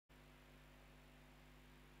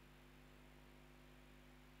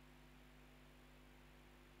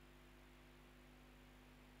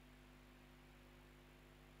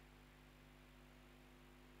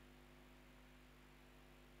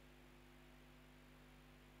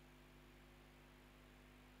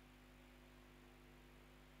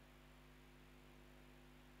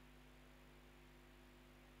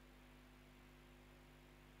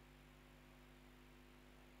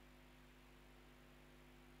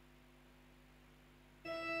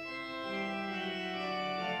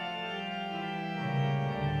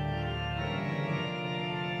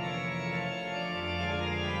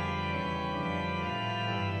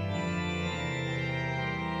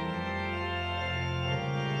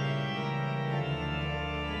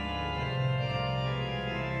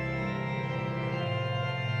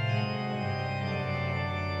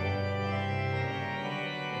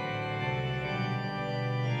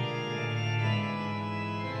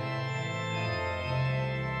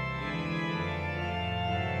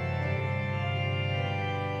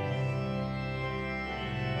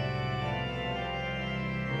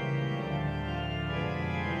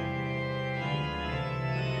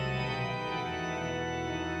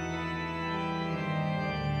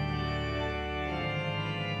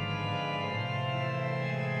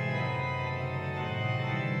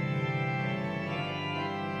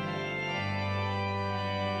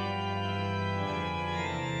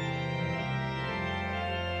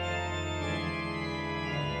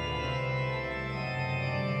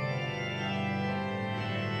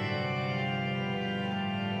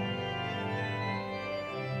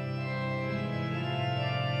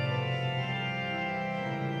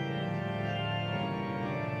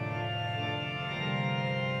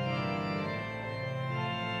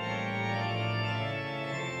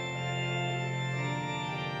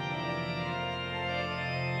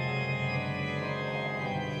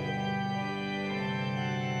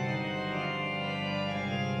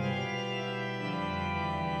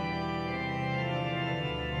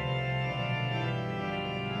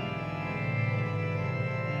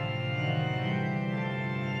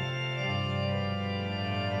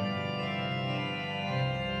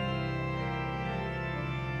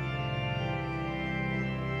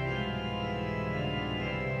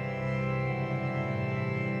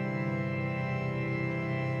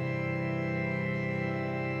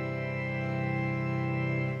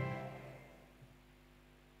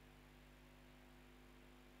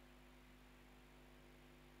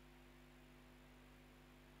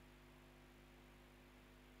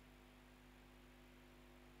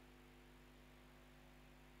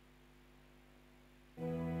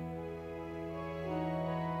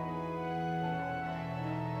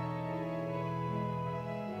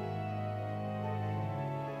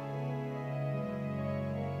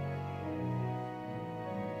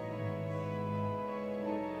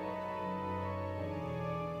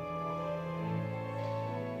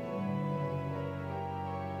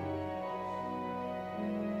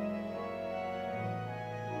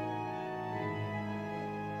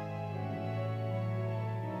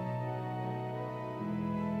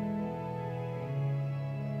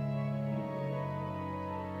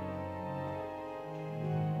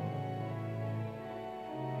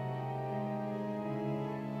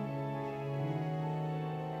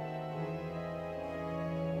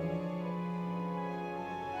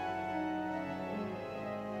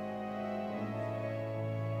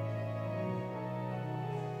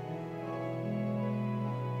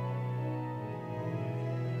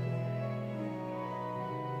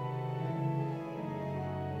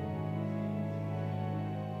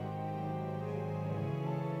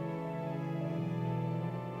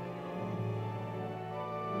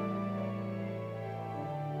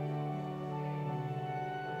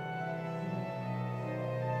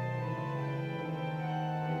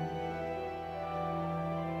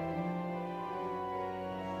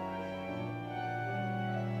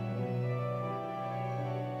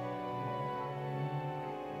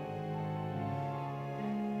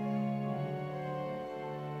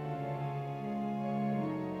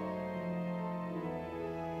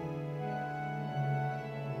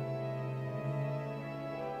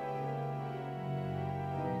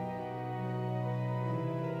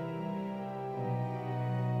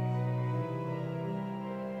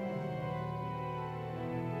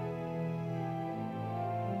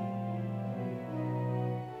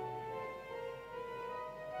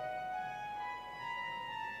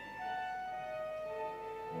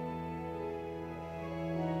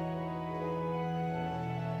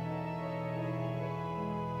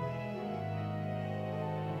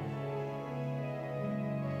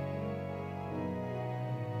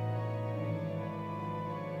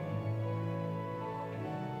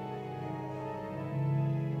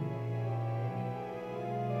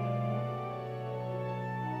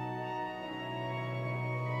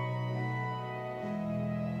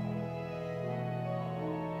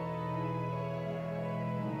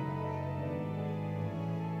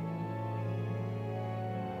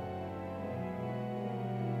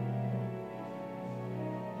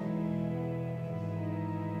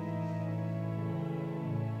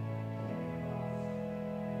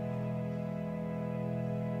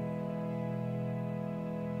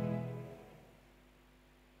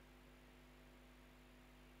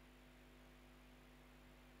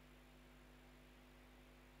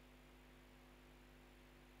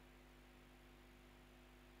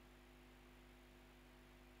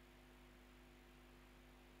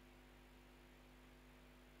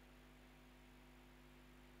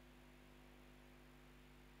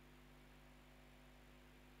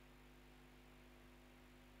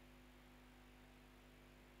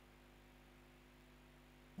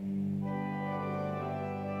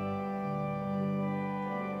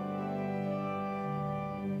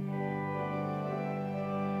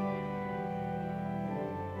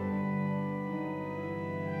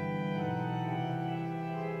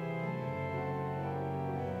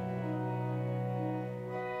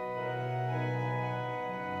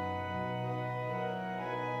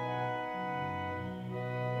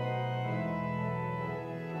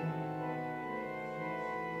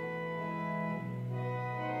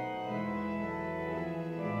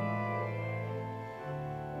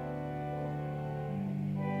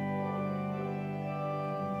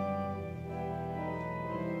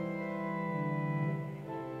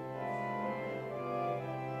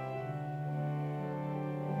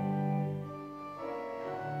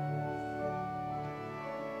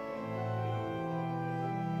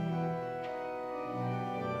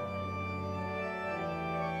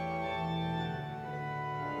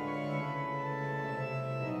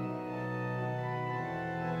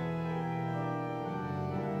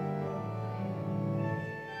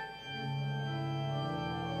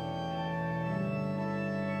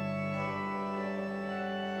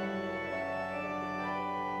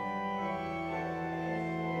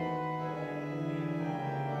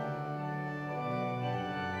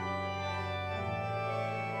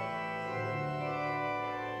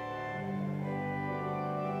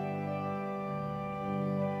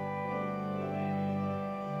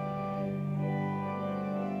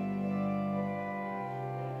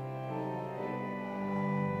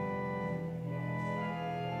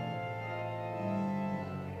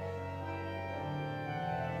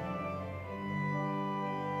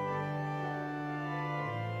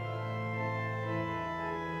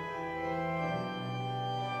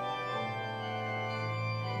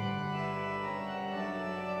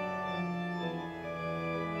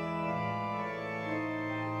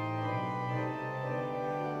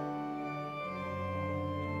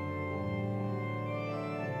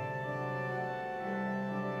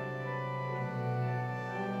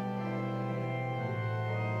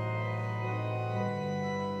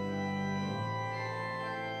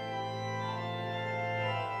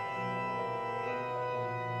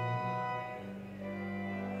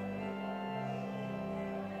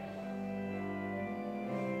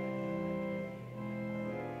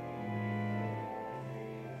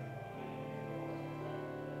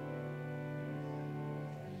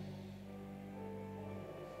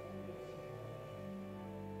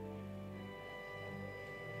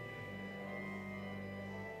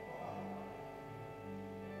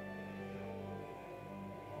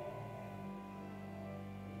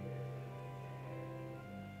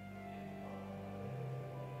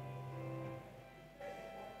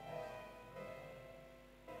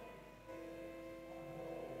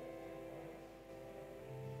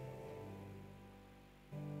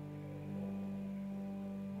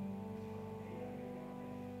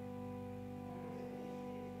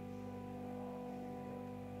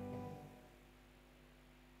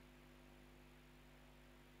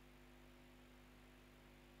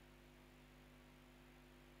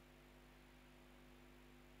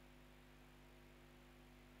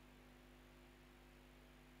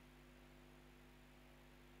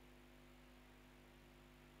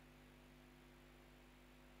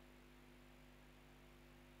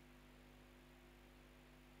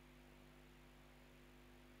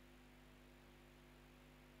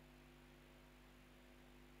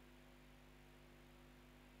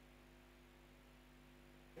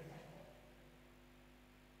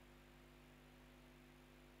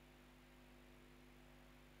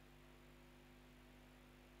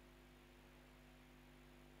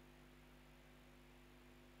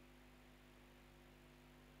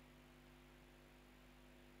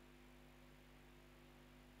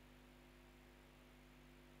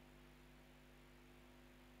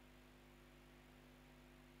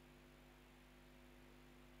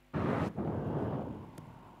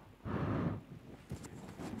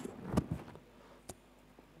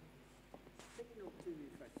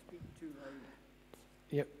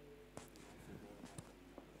Yep.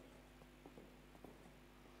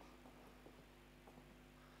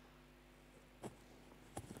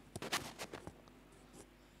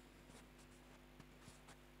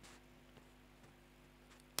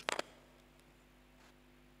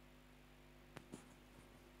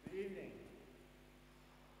 Good evening,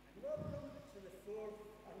 and welcome to the fourth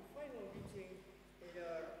and final meeting in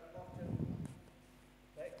our autumn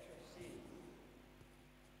lecture series.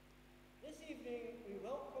 This evening we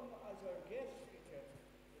welcome as our guest speaker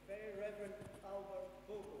the very Reverend Albert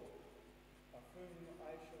Bogle, of whom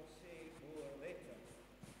I shall say more later.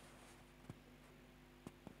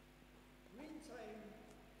 Meantime,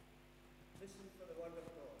 listen for the word of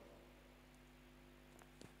God.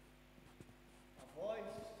 A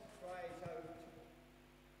voice cries out,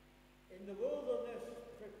 "In the wilderness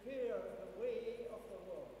prepare the way of the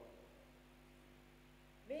Lord.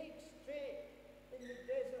 Make straight in the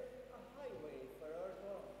desert a highway for our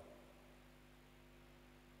God.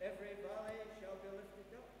 Every valley shall be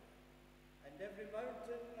lifted up, and every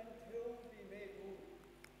mountain and hill be made low.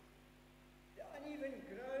 The uneven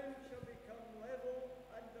ground shall become level,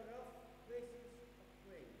 and the rough places a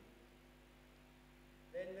plain.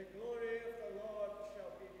 Then the glory of the Lord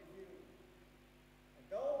shall be revealed, and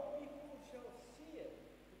all people shall see it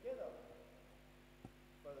together,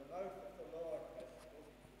 for the mouth of the Lord has spoken.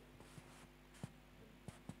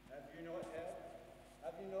 Have you not heard?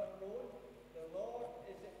 Have you not known? The Lord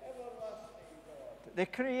is the everlasting God, the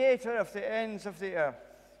creator of the ends of the earth.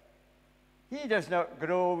 He does not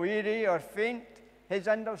grow weary or faint. His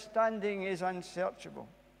understanding is unsearchable.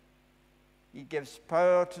 He gives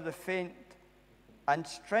power to the faint and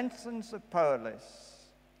strengthens the powerless.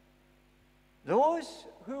 Those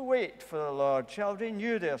who wait for the Lord shall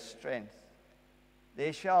renew their strength.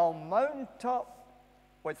 They shall mount up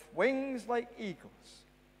with wings like eagles.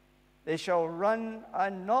 They shall run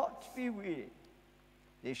and not be weary.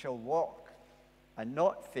 They shall walk and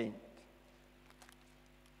not faint.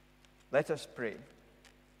 Let us pray.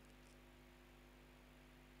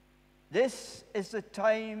 This is the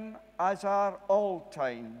time, as are all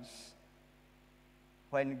times,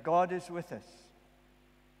 when God is with us.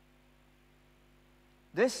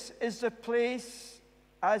 This is the place,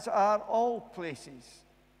 as are all places,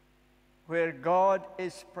 where God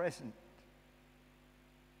is present.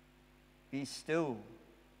 Be still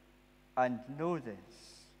and know this.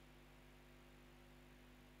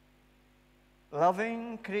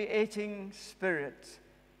 Loving, creating Spirit,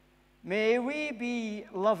 may we be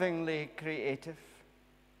lovingly creative.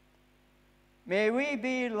 May we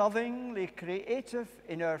be lovingly creative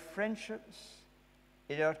in our friendships,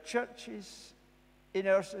 in our churches, in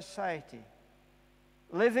our society,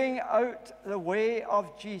 living out the way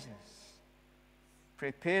of Jesus,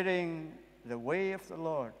 preparing the way of the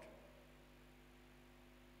Lord.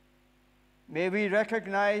 May we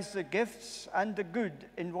recognize the gifts and the good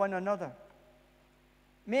in one another.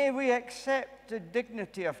 May we accept the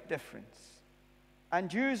dignity of difference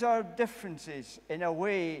and use our differences in a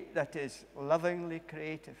way that is lovingly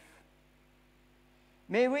creative.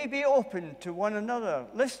 May we be open to one another,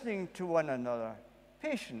 listening to one another,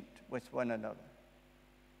 patient with one another.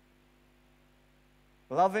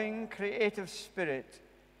 Loving, creative Spirit,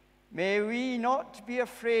 may we not be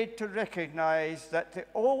afraid to recognize that the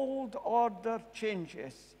old order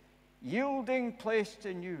changes, yielding place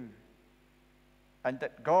to new, and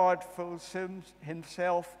that God fills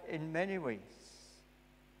himself in many ways.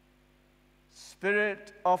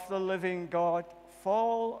 Spirit of the living God,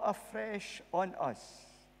 fall afresh on us.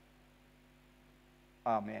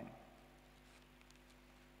 Amen.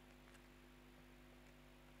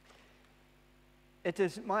 It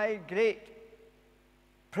is my great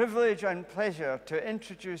privilege and pleasure to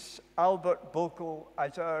introduce Albert Bogle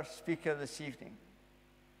as our speaker this evening.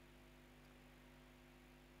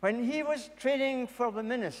 When he was training for the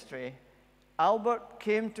ministry, Albert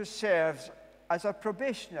came to serve as a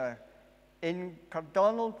probationer in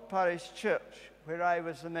Morningside Parish Church, where I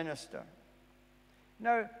was the minister.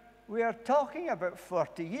 Now, we are talking about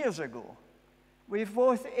 40 years ago. We've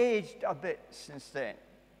both aged a bit since then.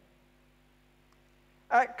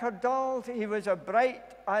 At Morningside, he was a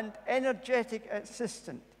bright and energetic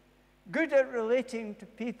assistant, good at relating to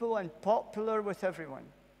people and popular with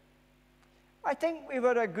everyone. I think we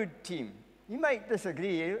were a good team. You might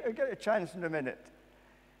disagree. I'll get a chance in a minute.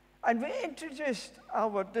 And we introduced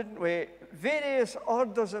Albert, didn't we, various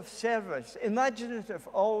orders of service, imaginative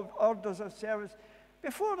orders of service,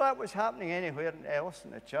 before that was happening anywhere else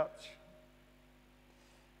in the church.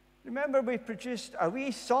 Remember, we produced a wee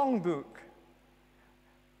songbook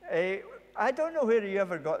I don't know where he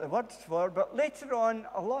ever got the words for, but later on,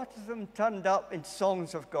 a lot of them turned up in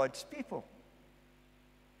songs of God's people.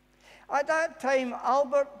 At that time,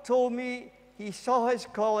 Albert told me he saw his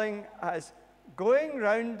calling as going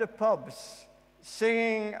round the pubs,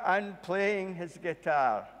 singing and playing his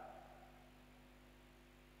guitar.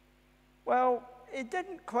 Well, he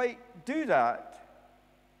didn't quite do that,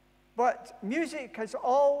 but music has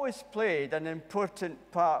always played an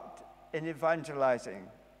important part in evangelizing.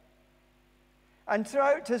 And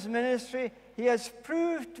throughout his ministry, he has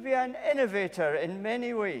proved to be an innovator in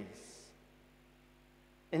many ways.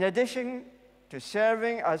 In addition to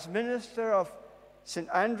serving as minister of St.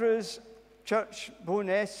 Andrew's Church,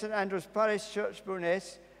 Bowness, St. Andrew's Parish Church,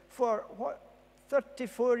 Bowness, for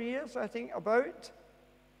 34 years, I think, about.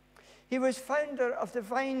 He was founder of the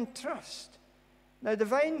Vine Trust. Now, the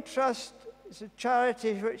Vine Trust is a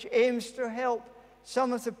charity which aims to help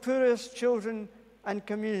some of the poorest children and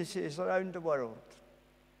communities around the world.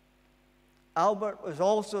 Albert was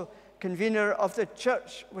also convener of the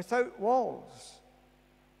Church Without Walls,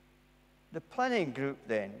 the planning group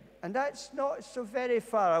then, and that's not so very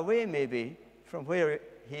far away maybe from where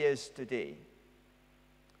he is today.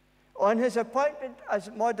 On his appointment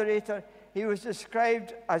as moderator, he was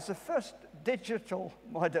described as the first digital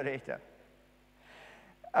moderator.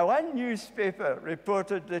 One newspaper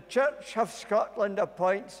reported the Church of Scotland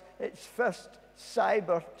appoints its first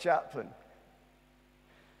cyber chaplain.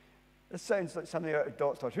 This sounds like something out of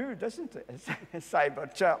Doctor Who, doesn't it? A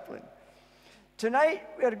cyber chaplain. Tonight,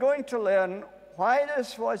 we are going to learn why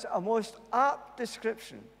this was a most apt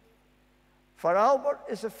description. For Albert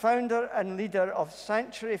is the founder and leader of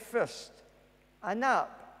Sanctuary First, an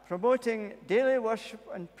app promoting daily worship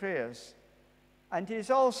and prayers. And he is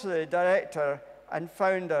also the director and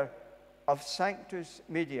founder of Sanctus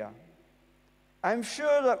Media. I'm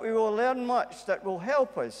sure that we will learn much that will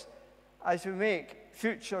help us as we make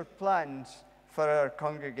future plans for our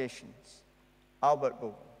congregations. Albert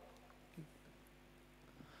Bow.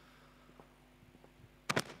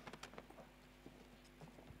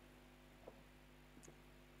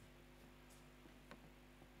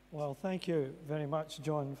 Well, thank you very much,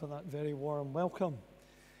 John, for that very warm welcome.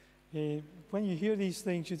 When you hear these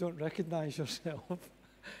things, you don't recognize yourself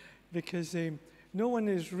because no one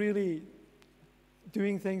is really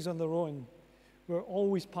doing things on their own. We're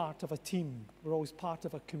always part of a team. We're always part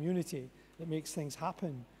of a community that makes things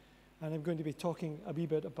happen. And I'm going to be talking a wee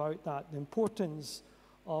bit about that, the importance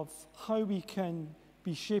of how we can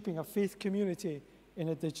be shaping a faith community in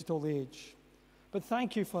a digital age. But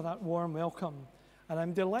thank you for that warm welcome. And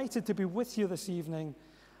I'm delighted to be with you this evening.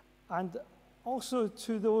 And also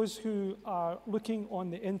to those who are looking on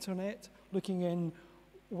the internet, looking in,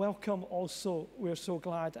 welcome also. We're so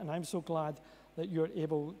glad, and I'm so glad that you're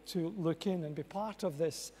able to look in and be part of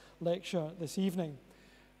this lecture this evening.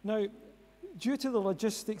 Now, due to the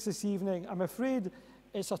logistics this evening, I'm afraid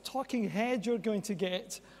it's a talking head you're going to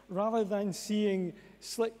get rather than seeing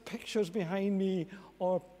slick pictures behind me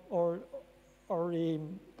or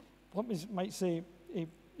what we might say,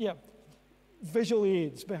 visual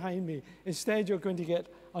aids behind me. Instead, you're going to get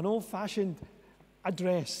an old-fashioned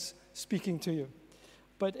address speaking to you.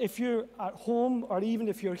 But if you're at home or even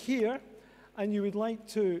if you're here and you would like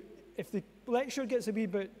to, if the lecture gets a wee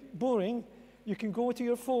bit boring, you can go to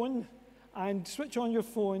your phone and switch on your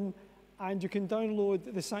phone and you can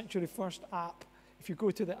download the Sanctuary First app. If you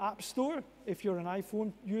go to the App Store, if you're an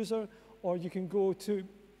iPhone user, or you can go to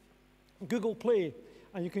Google Play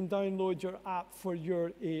and you can download your app for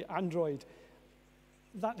your Android.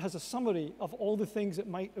 That has a summary of all the things that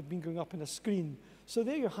might have been going up on a screen. So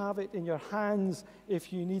there you have it in your hands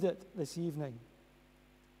if you need it this evening.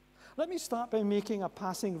 Let me start by making a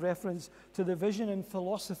passing reference to the vision and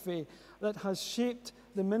philosophy that has shaped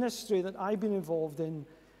the ministry that I've been involved in.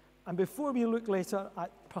 And before we look later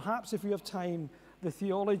at, perhaps if we have time, the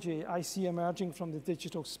theology I see emerging from the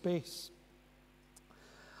digital space.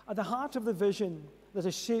 At the heart of the vision that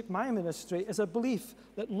has shaped my ministry is a belief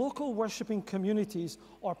that local worshipping communities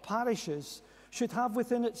or parishes should have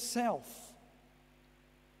within itself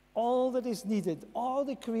all that is needed, all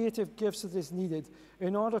the creative gifts that is needed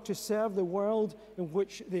in order to serve the world in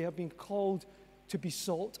which they have been called to be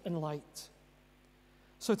salt and light.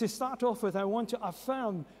 So to start off with, I want to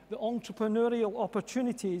affirm the entrepreneurial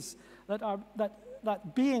opportunities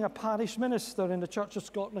that being a parish minister in the Church of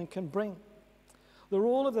Scotland can bring. The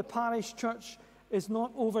role of the parish church is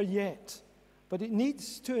not over yet, but it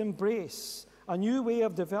needs to embrace a new way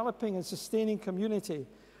of developing and sustaining community,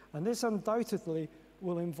 and this undoubtedly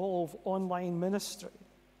will involve online ministry.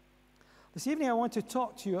 This evening I want to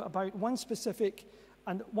talk to you about one specific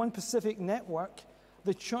network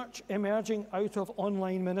the church emerging out of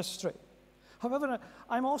online ministry. However,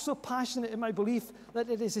 I'm also passionate in my belief that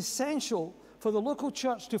it is essential for the local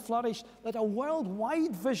church to flourish, that a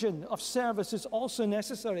worldwide vision of service is also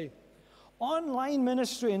necessary. Online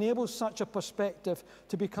ministry enables such a perspective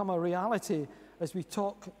to become a reality as we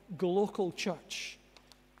talk local church,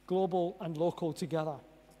 global and local together.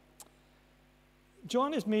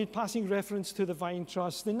 John has made passing reference to the Vine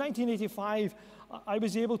Trust. In 1985, I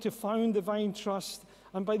was able to found the Vine Trust,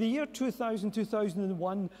 and by the year 2000,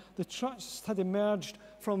 2001, the trust had emerged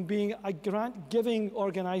from being a grant-giving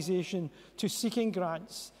organization to seeking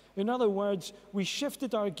grants. In other words, we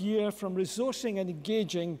shifted our gear from resourcing and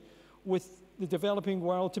engaging with the developing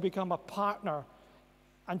world to become a partner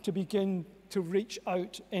and to begin to reach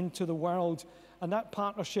out into the world. And that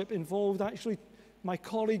partnership involved actually my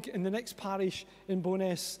colleague in the next parish in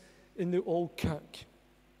Bo'ness in the Old Kirk.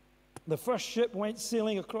 The first ship went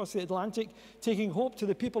sailing across the Atlantic, taking hope to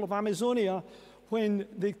the people of Amazonia when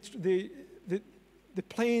the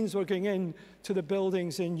planes were going in to the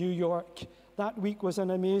buildings in New York. That week was an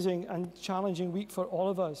amazing and challenging week for all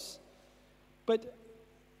of us. But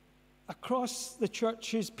across the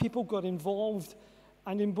churches, people got involved,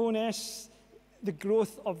 and in Bo'ness, the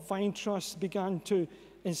growth of Vine Trust began to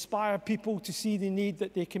inspire people to see the need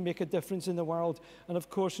that they can make a difference in the world. And of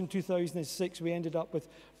course, in 2006, we ended up with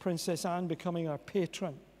Princess Anne becoming our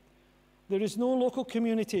patron. There is no local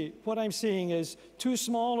community, what I'm saying is, too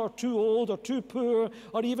small or too old or too poor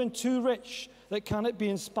or even too rich that cannot be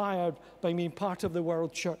inspired by being part of the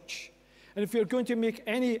world church. And if we're going to make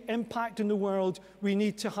any impact in the world, we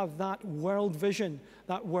need to have that world vision,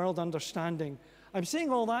 that world understanding. I'm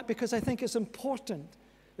saying all that because I think it's important.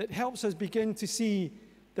 That helps us begin to see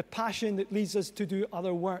the passion that leads us to do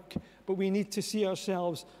other work. But we need to see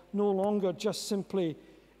ourselves no longer just simply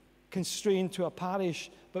constrained to a parish,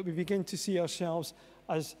 but we begin to see ourselves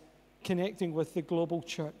as connecting with the global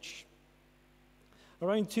church.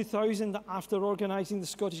 Around 2000, after organising the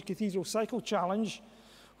Scottish Cathedral Cycle Challenge,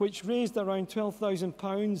 which raised around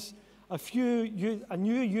 £12,000, a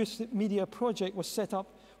new youth media project was set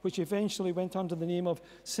up, which eventually went under the name of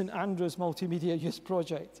St Andrew's Multimedia Youth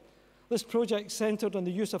Project. This project centred on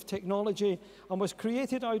the use of technology and was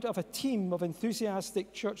created out of a team of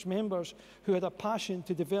enthusiastic church members who had a passion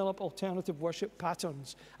to develop alternative worship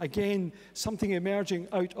patterns. Again, something emerging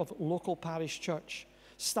out of local parish church.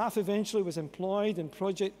 Staff eventually was employed, and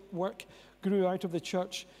project work grew out of the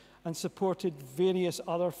church and supported various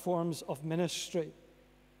other forms of ministry.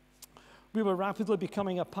 We were rapidly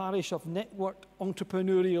becoming a parish of networked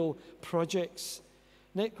entrepreneurial projects,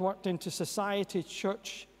 networked into society,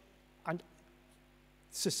 church, and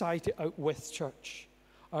society out with church.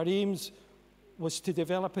 Our aims was to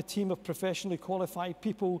develop a team of professionally qualified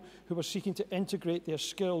people who were seeking to integrate their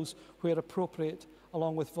skills where appropriate,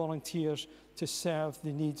 along with volunteers to serve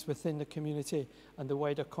the needs within the community and the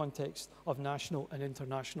wider context of national and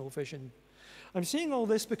international vision. I'm saying all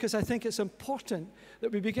this because I think it's important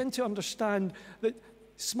that we begin to understand that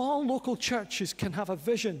small local churches can have a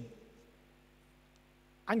vision,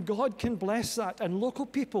 and God can bless that, and local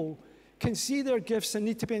people can see their gifts and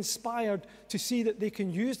need to be inspired to see that they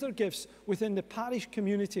can use their gifts within the parish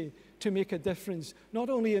community to make a difference, not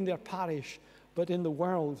only in their parish, but in the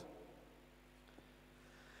world.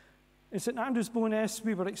 In St Andrew's Bo'ness,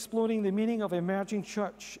 we were exploring the meaning of emerging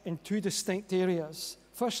church in two distinct areas.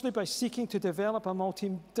 Firstly, by seeking to develop a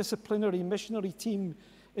multidisciplinary missionary team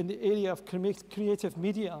in the area of creative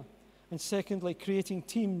media, and secondly, creating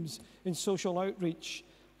teams in social outreach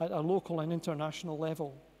at a local and international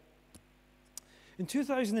level. In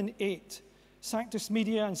 2008, Sanctus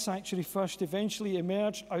Media and Sanctuary First eventually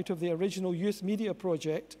emerged out of the original youth media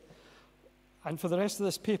project. And for the rest of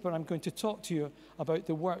this paper, I'm going to talk to you about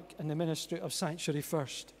the work and the ministry of Sanctuary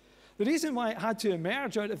First. The reason why it had to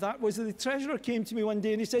emerge out of that was that the treasurer came to me one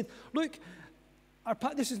day and he said, look,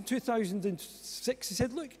 this is in 2006, he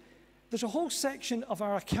said, look, there's a whole section of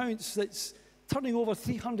our accounts that's turning over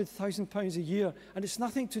 £300,000 a year, and it's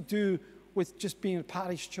nothing to do with just being a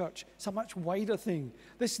parish church. It's a much wider thing.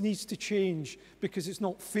 This needs to change because it's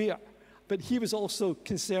not fair. But he was also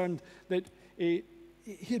concerned that he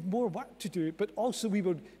had more work to do, but also we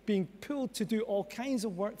were being pulled to do all kinds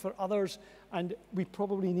of work for others, and we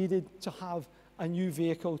probably needed to have a new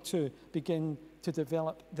vehicle to begin to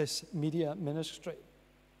develop this media ministry.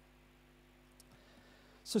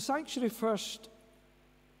 So Sanctuary First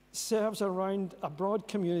serves around a broad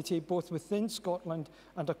community both within Scotland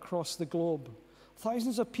and across the globe.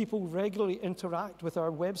 Thousands of people regularly interact with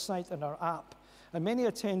our website and our app, and many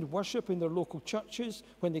attend worship in their local churches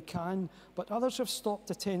when they can, but others have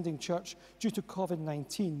stopped attending church due to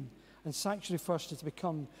COVID-19. and Sanctuary First has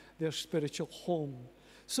become their spiritual home.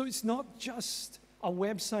 So it's not just a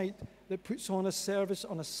website that puts on a service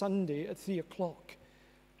on a Sunday at 3 o'clock,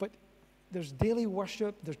 but there's daily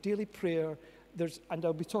worship, there's daily prayer, and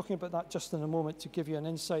I'll be talking about that just in a moment to give you an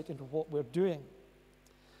insight into what we're doing.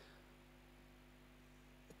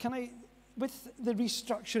 With the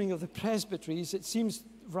restructuring of the presbyteries, it seems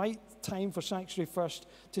right time for Sanctuary First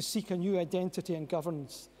to seek a new identity and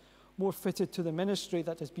governance, more fitted to the ministry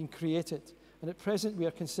that has been created. And at present, we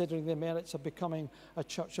are considering the merits of becoming a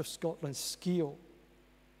Church of Scotland scale.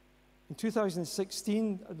 In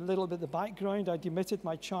 2016, a little bit of the background, I demitted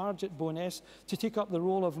my charge at Bowness to take up the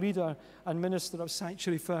role of leader and minister of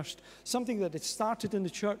Sanctuary First, something that had started in the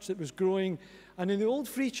church that was growing. And in the old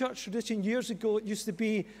Free Church tradition years ago, it used to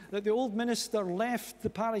be that the old minister left the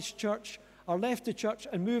parish church or left the church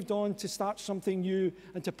and moved on to start something new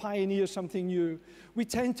and to pioneer something new. We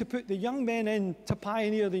tend to put the young men in to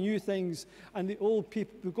pioneer the new things, and the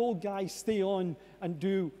old guys stay on and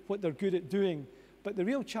do what they're good at doing. But the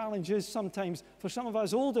real challenge is sometimes for some of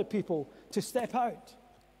us older people to step out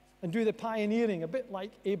and do the pioneering, a bit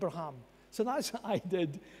like Abraham. So that's what I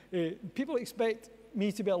did. People expect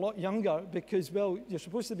me to be a lot younger because, well, you're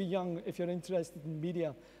supposed to be young if you're interested in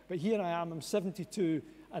media. But here I am, I'm 72,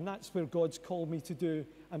 and that's where God's called me to do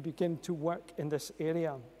and begin to work in this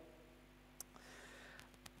area.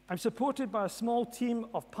 I'm supported by a small team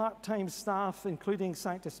of part-time staff, including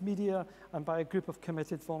Sanctus Media, and by a group of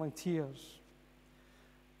committed volunteers.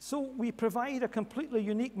 So we provide a completely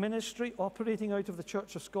unique ministry operating out of the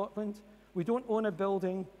Church of Scotland. We don't own a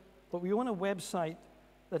building, but we own a website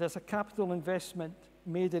that has a capital investment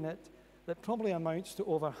made in it that probably amounts to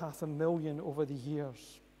over $500,000 over the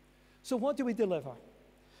years. So what do we deliver?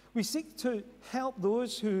 We seek to help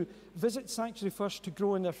those who visit Sanctuary First to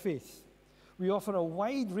grow in their faith. We offer a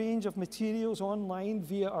wide range of materials online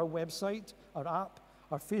via our website, our app,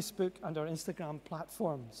 our Facebook, and our Instagram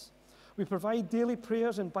platforms. We provide daily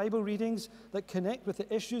prayers and Bible readings that connect with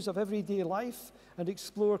the issues of everyday life and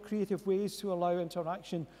explore creative ways to allow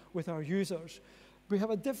interaction with our users. We have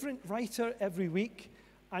a different writer every week,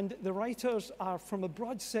 and the writers are from a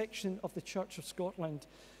broad section of the Church of Scotland.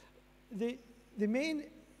 The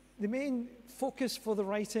main focus for the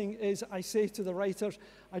writing is, I say to the writers,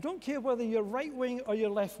 I don't care whether you're right wing or you're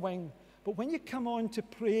left wing, but when you come on to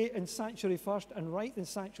pray in Sanctuary First and write in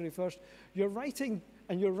Sanctuary First, you're writing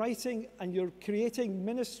and you're creating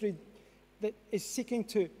ministry that is seeking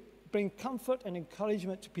to bring comfort and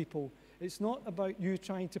encouragement to people. It's not about you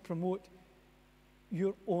trying to promote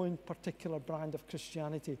your own particular brand of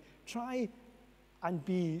Christianity. Try and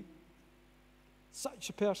be such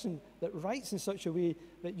a person that writes in such a way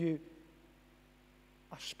that you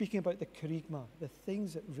are speaking about the kerygma, the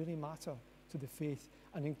things that really matter to the faith,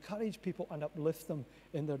 and encourage people and uplift them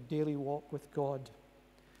in their daily walk with God.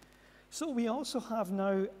 So we also have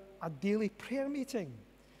now a daily prayer meeting.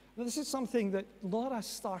 Now, this is something that Laura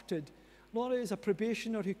started. Laura is a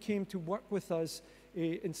probationer who came to work with us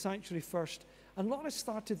in Sanctuary First. And Laura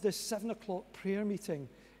started this 7 o'clock prayer meeting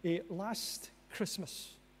last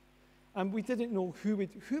Christmas. And we didn't know who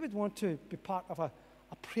would want to be part of a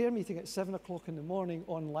prayer meeting at 7 o'clock in the morning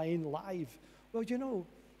online live. Well, you know,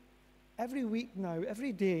 every week now,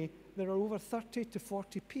 every day, there are over 30 to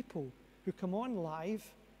 40 people who come on live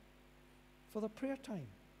for their prayer time.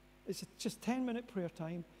 It's just 10-minute prayer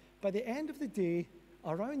time. By the end of the day,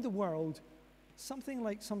 around the world, something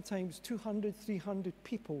like sometimes 200, 300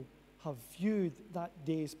 people have viewed that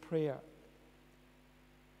day's prayer.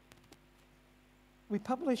 We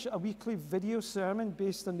publish a weekly video sermon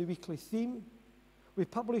based on the weekly theme. We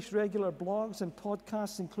publish regular blogs and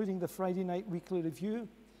podcasts, including the Friday night weekly review,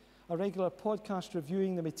 a regular podcast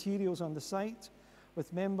reviewing the materials on the site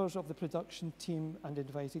with members of the production team and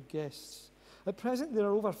invited guests. At present, there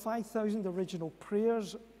are over 5,000 original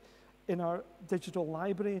prayers in our digital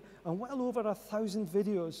library and well over 1,000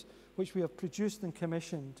 videos which we have produced and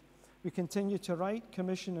commissioned. We continue to write,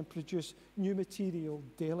 commission, and produce new material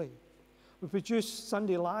daily. We produce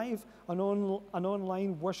Sunday Live, an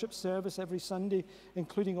online worship service every Sunday,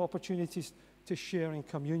 including opportunities to share in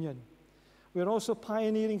communion. We're also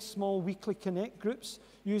pioneering small weekly connect groups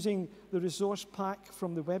using the resource pack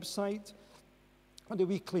from the website and a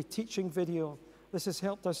weekly teaching video. This has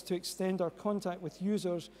helped us to extend our contact with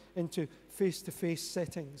users into face-to-face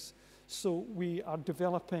settings. So we are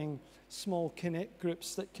developing small connect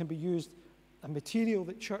groups that can be used, a material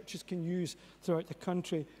that churches can use throughout the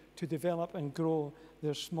country to develop and grow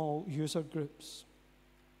their small user groups.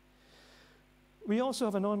 We also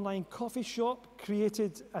have an online coffee shop,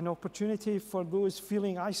 created an opportunity for those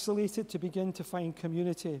feeling isolated to begin to find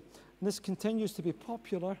community. And this continues to be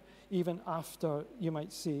popular even after, you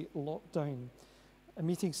might say, lockdown. And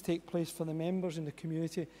meetings take place for the members in the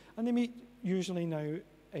community, and they meet usually now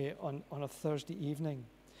on a Thursday evening.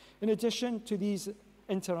 In addition to these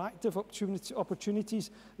interactive opportunities,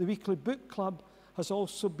 the weekly book club has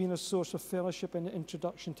also been a source of fellowship and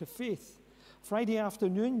introduction to faith. Friday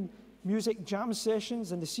afternoon, music jam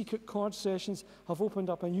sessions and the secret chord sessions have opened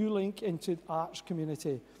up a new link into the arts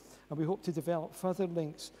community, and we hope to develop further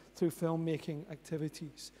links through filmmaking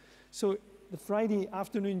activities. So the Friday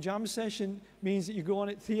afternoon jam session means that you go on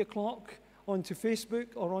at 3 o'clock onto Facebook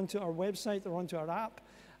or onto our website or onto our app,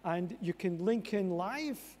 and you can link in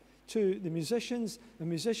live to the musicians. The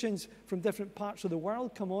musicians from different parts of the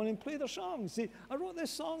world come on and play their songs. I wrote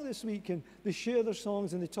this song this week, and they share their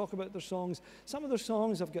songs and they talk about their songs. Some of their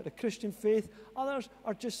songs have got a Christian faith. Others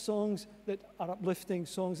are just songs that are uplifting,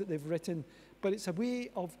 songs that they've written. But it's a way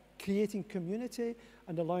of creating community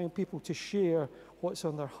and allowing people to share what's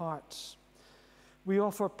on their hearts. We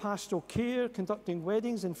offer pastoral care, conducting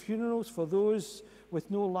weddings and funerals for those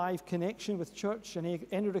with no live connection with church, and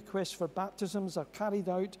any requests for baptisms are carried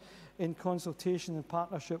out in consultation and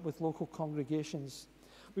partnership with local congregations.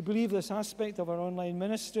 We believe this aspect of our online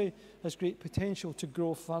ministry has great potential to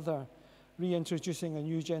grow further, reintroducing a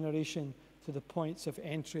new generation to the points of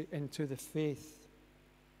entry into the faith.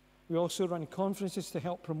 We also run conferences to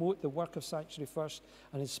help promote the work of Sanctuary First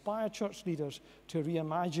and inspire church leaders to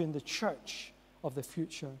reimagine the church of the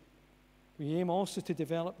future. We aim also to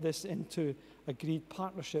develop this into agreed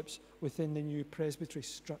partnerships within the new presbytery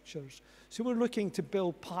structures. So we're looking to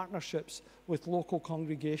build partnerships with local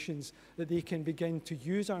congregations that they can begin to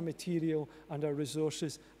use our material and our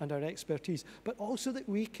resources and our expertise, but also that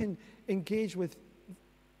we can engage with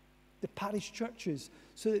the parish churches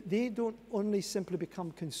so that they don't only simply become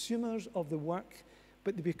consumers of the work,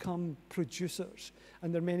 but they become producers.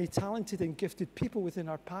 And there are many talented and gifted people within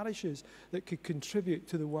our parishes that could contribute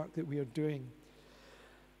to the work that we are doing.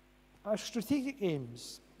 Our strategic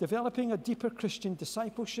aims: developing a deeper Christian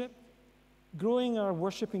discipleship, growing our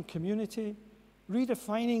worshiping community,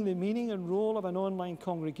 redefining the meaning and role of an online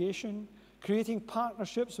congregation, creating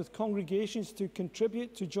partnerships with congregations to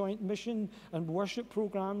contribute to joint mission and worship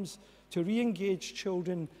programs, to re-engage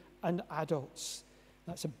children and adults.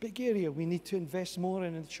 That's a big area we need to invest more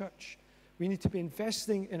in the church. We need to be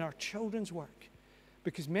investing in our children's work,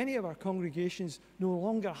 because many of our congregations no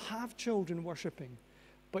longer have children worshiping.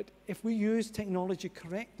 But if we use technology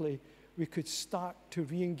correctly, we could start to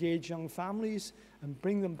re-engage young families and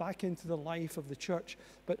bring them back into the life of the church,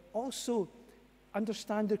 but also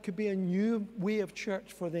understand there could be a new way of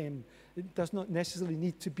church for them. It does not necessarily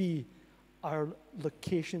need to be our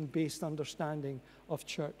location-based understanding of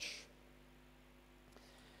church.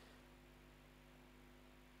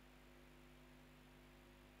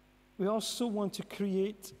 We also want to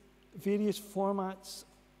create various formats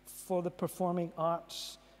for the performing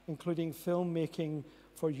arts, including filmmaking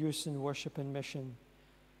for use in worship and mission.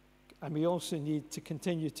 And we also need to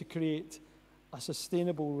continue to create a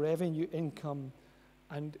sustainable revenue income,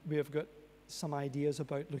 and we have got some ideas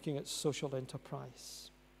about looking at social enterprise.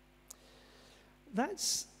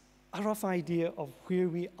 That's a rough idea of where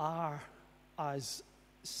we are as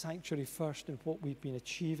Sanctuary First and what we've been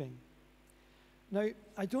achieving. Now,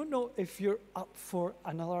 I don't know if you're up for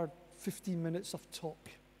another 15 minutes of talk.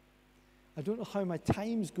 I don't know how my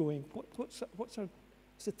time's going. What's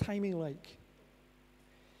the timing like?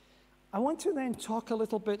 I want to then talk a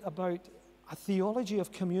little bit about a theology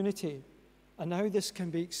of community and how this can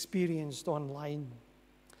be experienced online.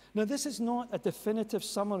 Now, this is not a definitive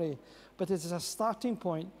summary, but it is a starting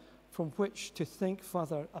point from which to think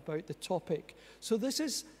further about the topic. So this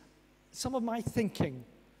is some of my thinking,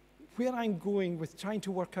 where I'm going with trying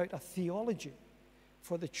to work out a theology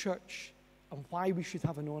for the church and why we should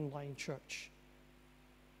have an online church.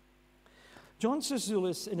 John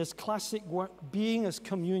Zizioulas, in his classic work, Being as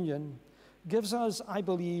Communion, gives us, I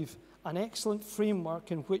believe, an excellent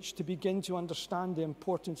framework in which to begin to understand the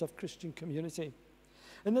importance of Christian community.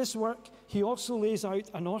 In this work, he also lays out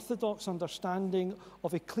an orthodox understanding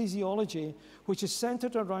of ecclesiology, which is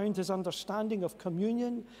centered around his understanding of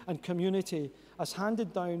communion and community as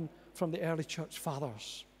handed down from the early church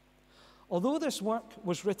fathers. Although this work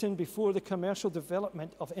was written before the commercial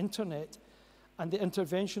development of internet and the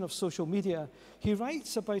intervention of social media, he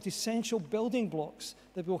writes about essential building blocks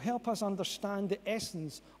that will help us understand the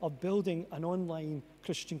essence of building an online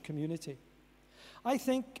Christian community. I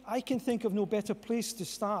think I can think of no better place to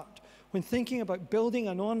start when thinking about building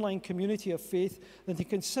an online community of faith than to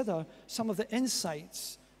consider some of the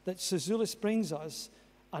insights that Zizioulas brings us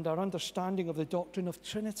and our understanding of the doctrine of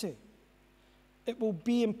Trinity. It will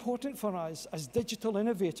be important for us as digital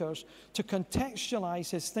innovators to contextualize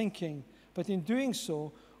his thinking, but in doing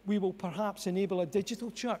so, we will perhaps enable a digital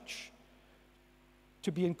church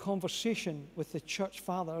to be in conversation with the church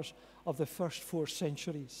fathers of the first 4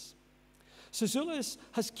 centuries. Caecilius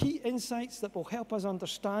has key insights that will help us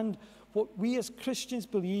understand what we as Christians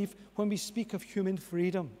believe when we speak of human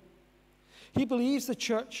freedom. He believes the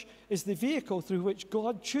church is the vehicle through which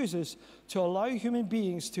God chooses to allow human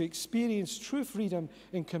beings to experience true freedom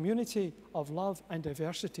in community of love and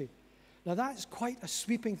diversity. Now that's quite a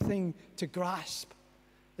sweeping thing to grasp,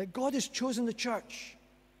 that God has chosen the church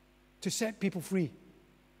to set people free.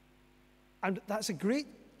 And that's a great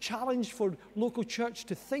challenge for local church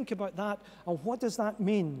to think about that, and what does that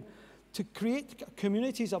mean? To create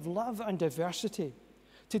communities of love and diversity.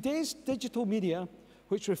 Today's digital media,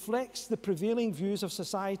 which reflects the prevailing views of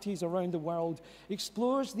societies around the world,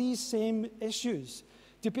 explores these same issues,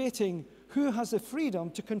 debating who has the freedom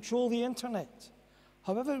to control the internet.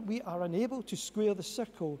 However, we are unable to square the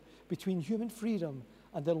circle between human freedom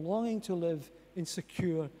and the longing to live in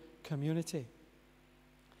secure community.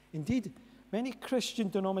 Indeed, many Christian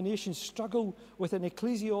denominations struggle with an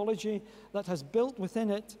ecclesiology that has built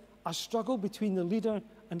within it a struggle between the leader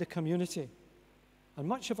and the community. And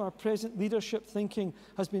much of our present leadership thinking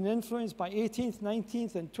has been influenced by 18th,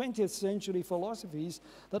 19th, and 20th century philosophies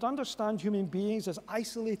that understand human beings as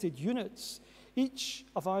isolated units, each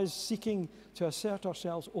of us seeking to assert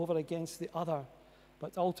ourselves over against the other,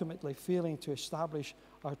 but ultimately failing to establish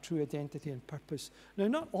our true identity and purpose. Now,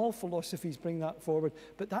 not all philosophies bring that forward,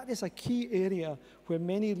 but that is a key area where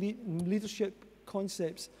many leadership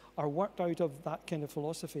concepts are worked out of that kind of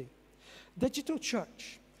philosophy. Digital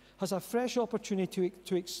church has a fresh opportunity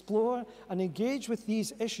to explore and engage with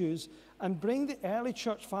these issues and bring the early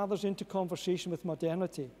church fathers into conversation with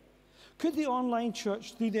modernity. Could the online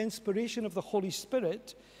church, through the inspiration of the Holy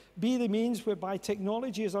Spirit, be the means whereby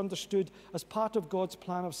technology is understood as part of God's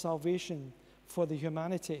plan of salvation for the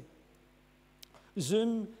humanity?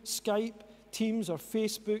 Zoom, Skype, Teams, or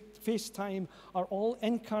Facebook, FaceTime are all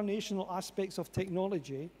incarnational aspects of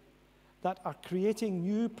technology that are creating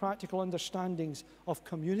new practical understandings of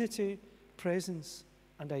community, presence,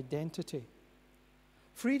 and identity.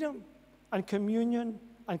 Freedom and communion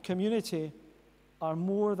and community are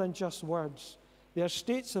more than just words. They are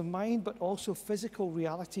states of mind, but also physical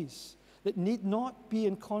realities that need not be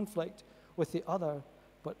in conflict with the other,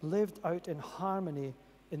 but lived out in harmony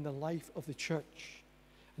in the life of the church.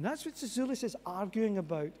 And that's what Caecilius is arguing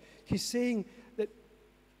about. He's saying that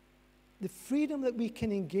the freedom that we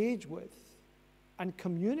can engage with and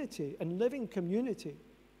community and living community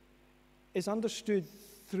is understood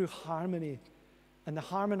through harmony and the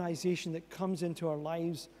harmonization that comes into our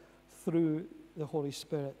lives through the Holy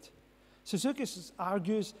Spirit. Caecilius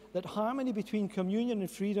argues that harmony between communion and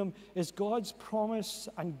freedom is God's promise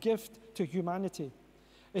and gift to humanity.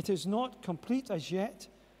 It is not complete as yet,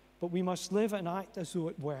 but we must live and act as though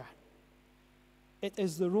it were. It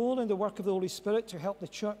is the role and the work of the Holy Spirit to help the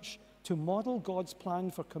church to model God's plan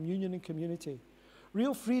for communion and community.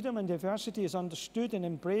 Real freedom and diversity is understood and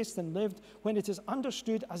embraced and lived when it is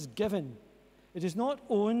understood as given. It is not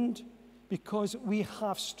owned because we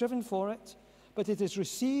have striven for it, but it is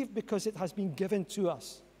received because it has been given to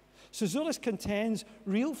us. Caecilius contends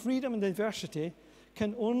real freedom and diversity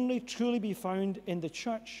can only truly be found in the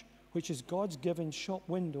church, which is God's given shop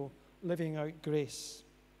window, living out grace.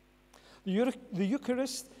 The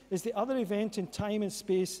Eucharist is the other event in time and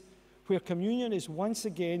space where communion is once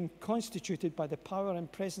again constituted by the power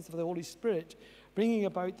and presence of the Holy Spirit, bringing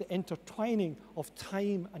about the intertwining of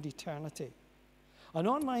time and eternity. An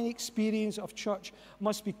online experience of church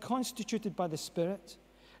must be constituted by the Spirit.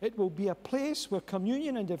 It will be a place where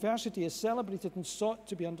communion and diversity is celebrated and sought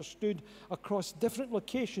to be understood across different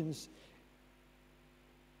locations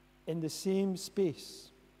in the same space.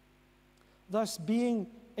 Thus, being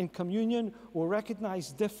in communion will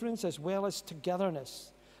recognize difference as well as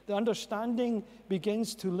togetherness. The understanding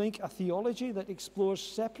begins to link a theology that explores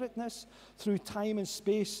separateness through time and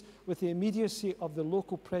space with the immediacy of the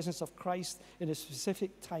local presence of Christ in a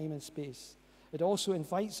specific time and space. It also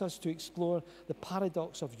invites us to explore the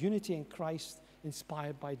paradox of unity in Christ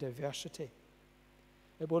inspired by diversity.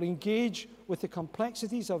 It will engage with the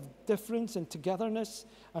complexities of difference and togetherness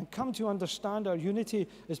and come to understand our unity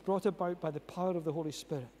is brought about by the power of the Holy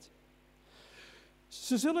Spirit.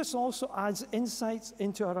 Caecilius also adds insights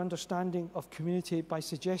into our understanding of community by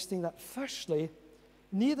suggesting that, firstly,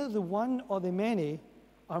 neither the one or the many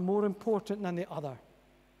are more important than the other.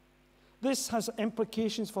 This has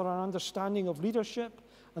implications for our understanding of leadership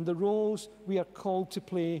and the roles we are called to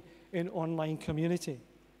play in online community.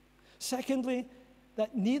 Secondly,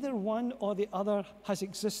 that neither one or the other has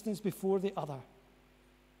existence before the other.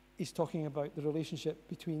 He's talking about the relationship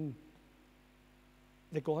between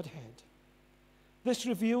the Godhead. This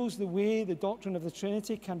reveals the way the doctrine of the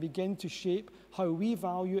Trinity can begin to shape how we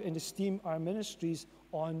value and esteem our ministries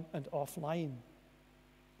on and offline.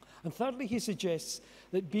 And thirdly, he suggests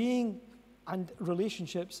that being and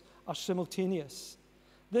relationships are simultaneous.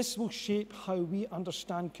 This will shape how we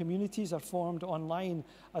understand communities are formed online,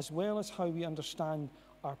 as well as how we understand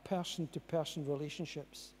our person-to-person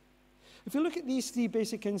relationships. If we look at these three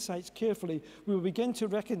basic insights carefully, we will begin to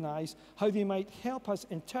recognize how they might help us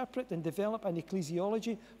interpret and develop an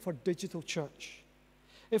ecclesiology for digital church.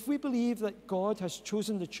 If we believe that God has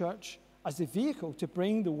chosen the church as the vehicle to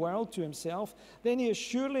bring the world to himself, then he has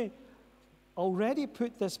surely already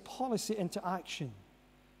put this policy into action.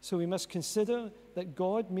 So we must consider that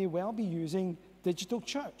God may well be using digital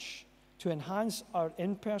church to enhance our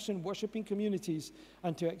in-person worshiping communities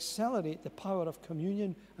and to accelerate the power of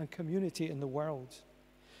communion and community in the world.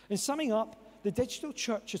 In summing up, the digital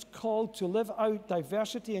church is called to live out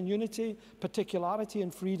diversity and unity, particularity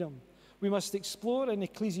and freedom. We must explore an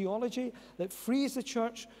ecclesiology that frees the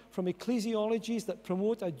church from ecclesiologies that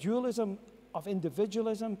promote a dualism of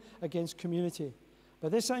individualism against community. By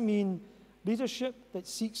this I mean leadership that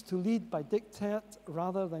seeks to lead by dictate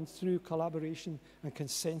rather than through collaboration and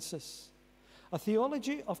consensus. A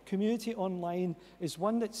theology of community online is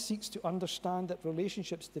one that seeks to understand that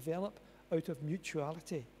relationships develop out of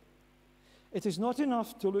mutuality. It is not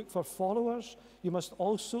enough to look for followers, you must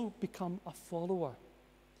also become a follower.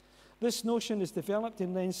 This notion is developed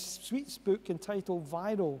in Len Sweet's book entitled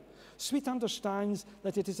Viral. Sweet understands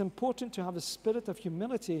that it is important to have a spirit of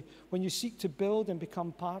humility when you seek to build and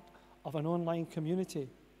become part of an online community.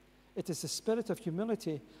 It is the spirit of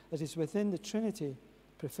humility that is within the Trinity,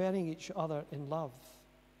 preferring each other in love.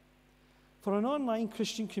 For an online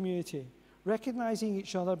Christian community, recognizing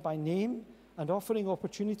each other by name and offering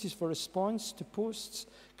opportunities for response to posts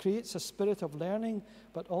creates a spirit of learning,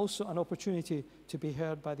 but also an opportunity to be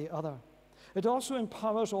heard by the other. It also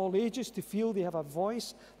empowers all ages to feel they have a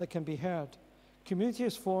voice that can be heard. Community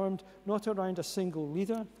is formed not around a single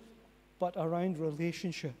leader, but around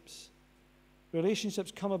relationships.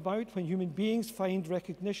 Relationships come about when human beings find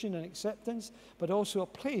recognition and acceptance, but also a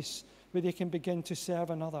place where they can begin to serve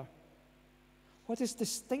another. What is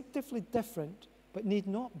distinctively different, but need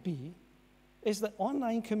not be, is that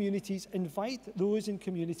online communities invite those in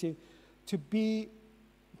community to be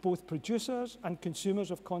both producers and consumers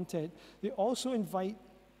of content. They also invite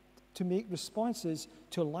to make responses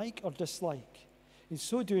to like or dislike. In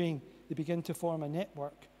so doing, they begin to form a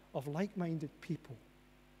network of like-minded people.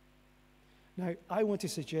 Now, I want to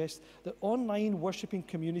suggest that online worshiping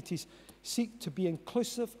communities seek to be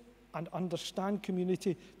inclusive and understand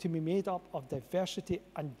community to be made up of diversity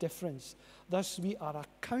and difference. Thus, we are a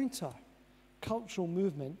counter-cultural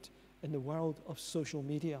movement in the world of social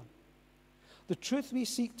media. The truth we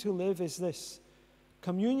seek to live is this: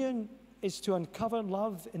 communion is to uncover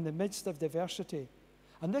love in the midst of diversity.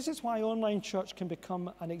 And this is why online church can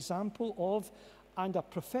become an example of and a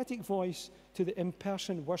prophetic voice to the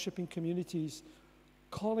in-person worshiping communities,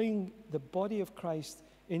 calling the body of Christ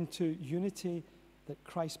into unity that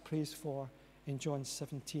Christ prays for in John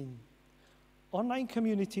 17. Online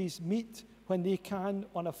communities meet when they can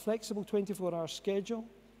on a flexible 24-hour schedule.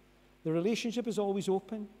 The relationship is always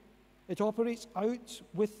open. It operates out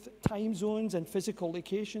with time zones and physical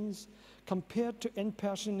locations compared to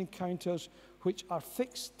in-person encounters which are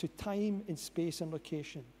fixed to time and space and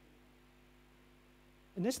location.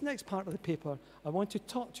 In this next part of the paper, I want to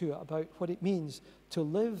talk to you about what it means to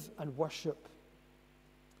live and worship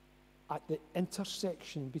at the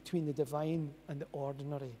intersection between the divine and the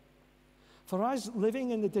ordinary. For us,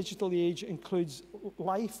 living in the digital age includes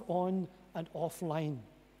life on and offline.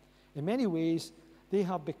 In many ways, they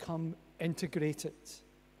have become integrated.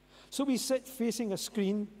 So we sit facing a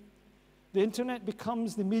screen. The internet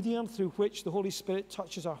becomes the medium through which the Holy Spirit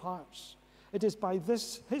touches our hearts. It is by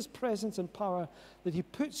his presence and power that he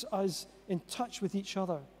puts us in touch with each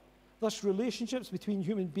other. Thus, relationships between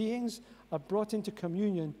human beings are brought into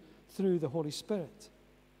communion through the Holy Spirit.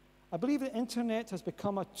 I believe the internet has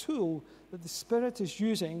become a tool that the Spirit is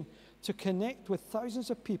using to connect with thousands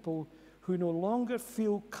of people who no longer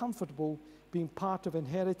feel comfortable being part of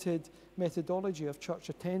inherited methodology of church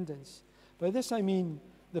attendance. By this I mean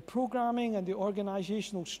the programming and the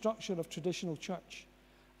organizational structure of traditional church.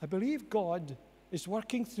 I believe God is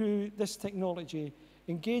working through this technology,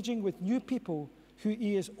 engaging with new people who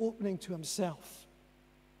he is opening to himself.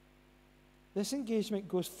 This engagement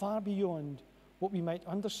goes far beyond what we might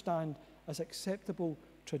understand as acceptable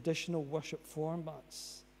traditional worship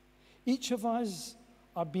formats. Each of us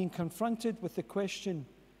are being confronted with the question,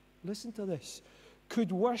 listen to this,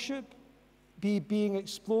 could worship be being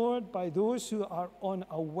explored by those who are on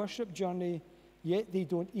a worship journey, yet they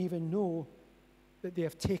don't even know that they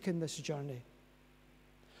have taken this journey?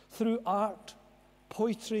 Through art,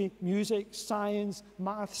 poetry, music, science,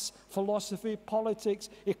 maths, philosophy, politics,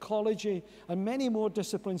 ecology, and many more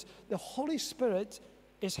disciplines, the Holy Spirit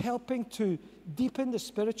is helping to deepen the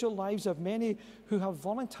spiritual lives of many who have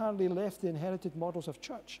voluntarily left the inherited models of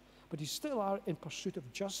church, but who still are in pursuit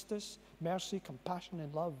of justice, mercy, compassion,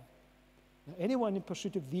 and love. Now, anyone in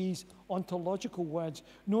pursuit of these ontological words,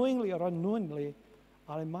 knowingly or unknowingly,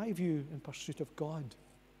 are, in my view, in pursuit of God.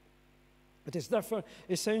 It is therefore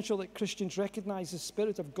essential that Christians recognize the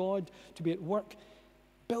Spirit of God to be at work,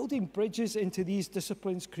 building bridges into these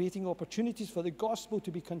disciplines, creating opportunities for the gospel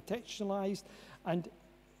to be contextualized and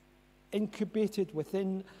incubated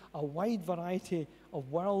within a wide variety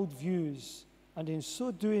of worldviews, and in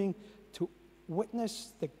so doing to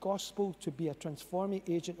witness the gospel to be a transforming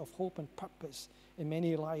agent of hope and purpose in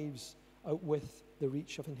many lives out with the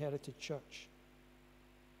reach of inherited church.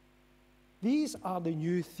 These are the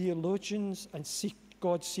new theologians and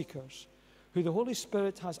God seekers who the Holy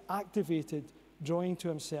Spirit has activated, drawing to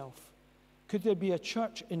himself. Could there be a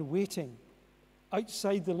church in waiting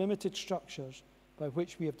outside the limited structures by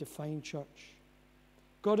which we have defined church?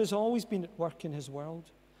 God has always been at work in his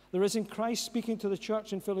world. The risen Christ, speaking to the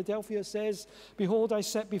church in Philadelphia, says, "Behold, I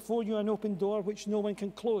set before you an open door which no one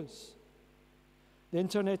can close." The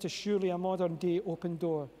internet is surely a modern-day open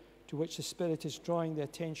door to which the Spirit is drawing the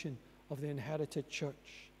attention of the inherited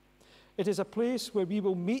church. It is a place where we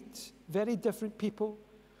will meet very different people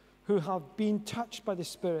who have been touched by the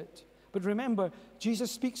Spirit. But remember,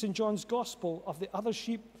 Jesus speaks in John's Gospel of the other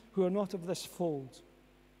sheep who are not of this fold.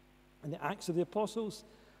 In the Acts of the Apostles,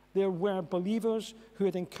 there were believers who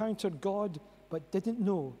had encountered God but didn't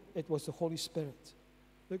know it was the Holy Spirit.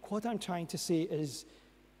 Look, what I'm trying to say is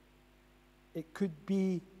it could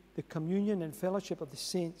be the communion and fellowship of the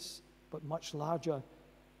saints, but much larger.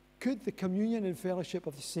 Could the communion and fellowship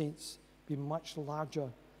of the saints be much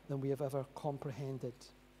larger than we have ever comprehended?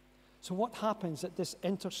 So what happens at this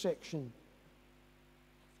intersection?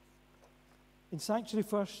 In Sanctuary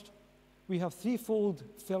First, we have threefold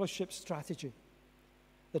fellowship strategy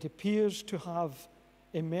that appears to have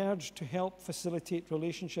emerged to help facilitate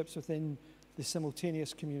relationships within the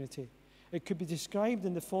simultaneous community. It could be described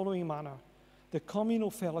in the following manner: the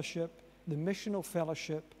communal fellowship, the missional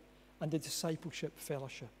fellowship, and the discipleship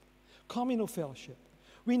fellowship. Communal fellowship.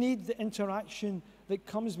 We need the interaction that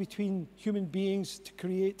comes between human beings to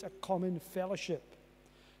create a common fellowship.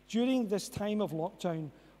 During this time of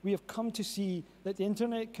lockdown, we have come to see that the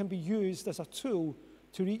internet can be used as a tool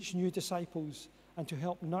to reach new disciples and to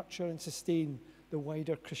help nurture and sustain the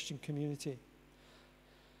wider Christian community.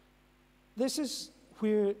 This is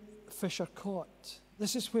where fish are caught.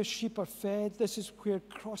 This is where sheep are fed. This is where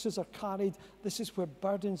crosses are carried. This is where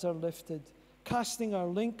burdens are lifted. Casting our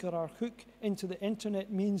link or our hook into the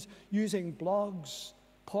internet means using blogs,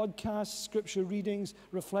 podcasts, scripture readings,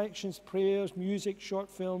 reflections, prayers, music, short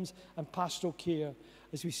films, and pastoral care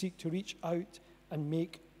as we seek to reach out and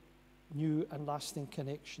make new and lasting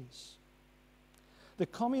connections. The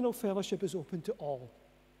communal fellowship is open to all.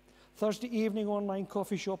 Thursday evening online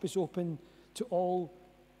coffee shop is open to all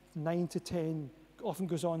 9 to 10, often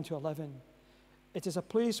goes on to 11. It is a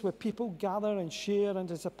place where people gather and share,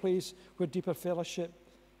 and it's a place where deeper fellowship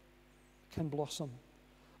can blossom.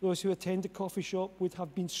 Those who attend the coffee shop would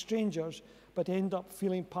have been strangers, but end up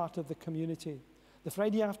feeling part of the community. The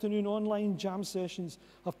Friday afternoon online jam sessions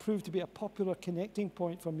have proved to be a popular connecting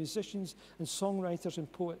point for musicians and songwriters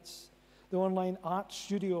and poets. The online art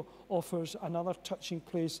studio offers another touching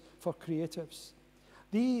place for creatives.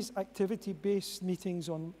 These activity-based meetings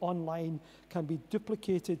online can be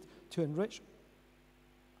duplicated to enrich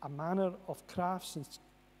a manner of crafts and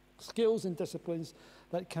skills and disciplines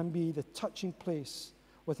that can be the touching place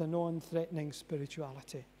with a non-threatening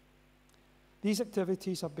spirituality. These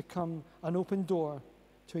activities have become an open door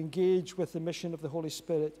to engage with the mission of the Holy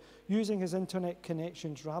Spirit, using his internet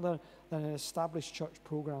connections rather than an established church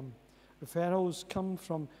program. Referrals come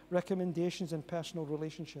from recommendations and personal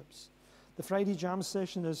relationships. The Friday Jam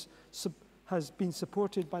session has been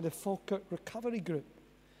supported by the Falkirk Recovery Group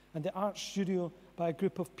and the Art Studio by a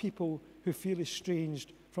group of people who feel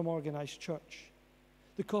estranged from organised church.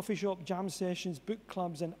 The coffee shop jam sessions, book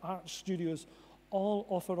clubs and art studios all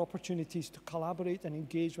offer opportunities to collaborate and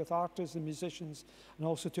engage with artists and musicians, and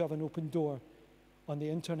also to have an open door on the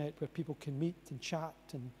internet where people can meet and chat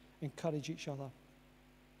and encourage each other.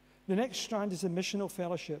 The next strand is a missional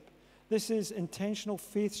fellowship. This is intentional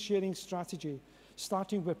faith-sharing strategy,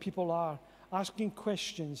 starting where people are, asking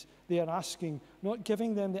questions they are asking, not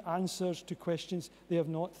giving them the answers to questions they have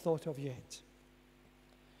not thought of yet.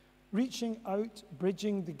 Reaching out,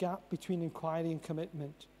 bridging the gap between inquiry and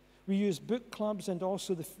commitment. We use book clubs and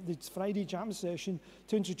also the Friday jam session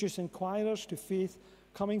to introduce inquirers to faith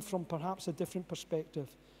coming from perhaps a different perspective.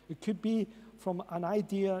 It could be from an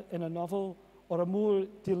idea in a novel or a more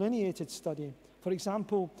delineated study. For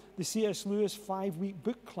example, the C.S. Lewis 5-week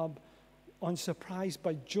book club on Surprised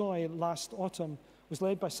by Joy last autumn was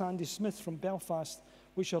led by Sandy Smith from Belfast,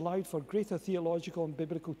 which allowed for greater theological and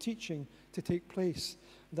biblical teaching to take place.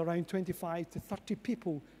 And around 25 to 30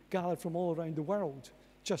 people gathered from all around the world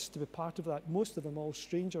just to be part of that, most of them all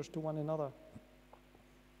strangers to one another.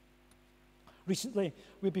 Recently,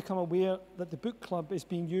 we've become aware that the book club is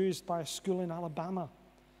being used by a school in Alabama.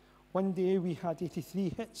 One day we had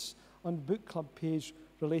 83 hits on the book club page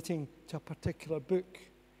relating to a particular book.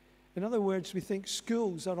 In other words, we think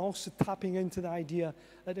schools are also tapping into the idea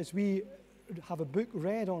that as we have a book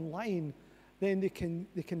read online, then they can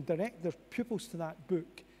direct their pupils to that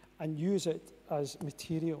book and use it as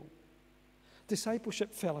material.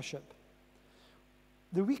 Discipleship fellowship.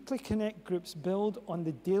 The weekly Connect groups build on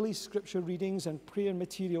the daily scripture readings and prayer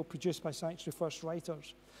material produced by Sanctuary First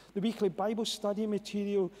writers. The weekly Bible study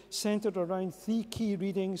material centered around 3 key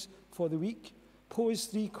readings for the week pose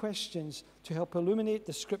 3 questions to help illuminate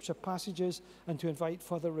the scripture passages and to invite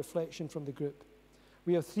further reflection from the group.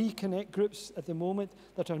 We have 3 Connect groups at the moment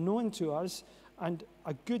that are known to us, and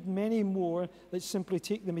a good many more that simply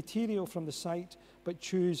take the material from the site but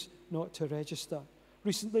choose not to register.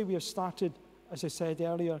 Recently, we have started, as I said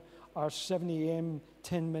earlier, our 7 a.m.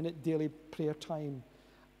 10-minute daily prayer time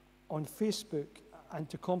on Facebook, and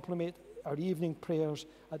to complement our evening prayers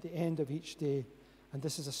at the end of each day. And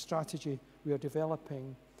this is a strategy we are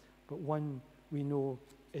developing, but one we know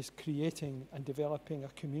is creating and developing a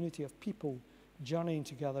community of people journeying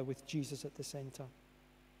together with Jesus at the center.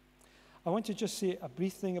 I want to just say a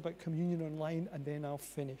brief thing about communion online, and then I'll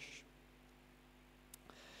finish.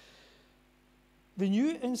 The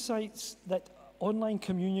new insights that online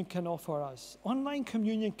communion can offer us. Online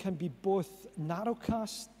communion can be both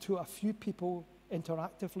narrowcast to a few people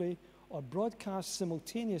interactively or broadcast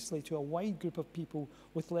simultaneously to a wide group of people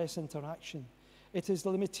with less interaction. It is the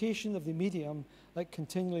limitation of the medium that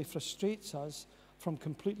continually frustrates us from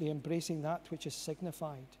completely embracing that which is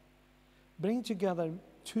signified. Bring together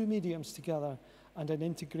 2 mediums together and an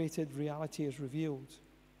integrated reality is revealed.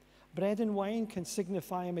 Bread and wine can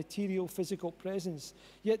signify a material physical presence,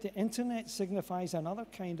 yet the internet signifies another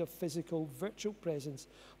kind of physical virtual presence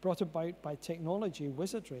brought about by technology,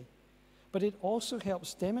 wizardry. But it also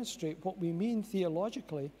helps demonstrate what we mean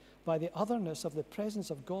theologically by the otherness of the presence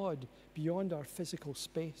of God beyond our physical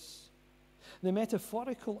space. The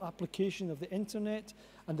metaphorical application of the internet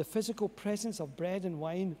and the physical presence of bread and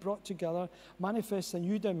wine brought together manifests a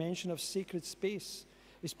new dimension of sacred space,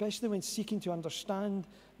 especially when seeking to understand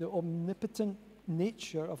the omnipotent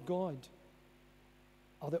nature of God,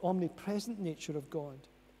 or the omnipresent nature of God.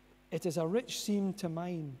 It is a rich seam to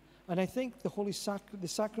mine, and I think the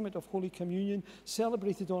sacrament of Holy Communion,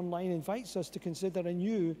 celebrated online, invites us to consider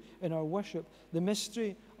anew in our worship the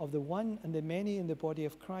mystery of the one and the many in the body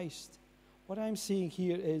of Christ. What I'm saying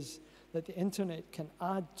here is that the internet can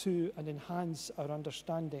add to and enhance our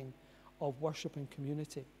understanding of worship and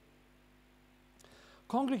community.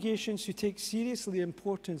 Congregations who take seriously the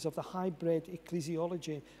importance of the hybrid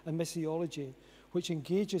ecclesiology and missiology, which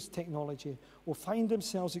engages technology, will find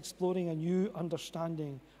themselves exploring a new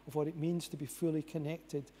understanding of what it means to be fully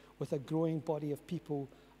connected with a growing body of people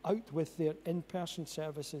out with their in-person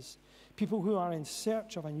services, people who are in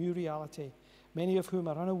search of a new reality, many of whom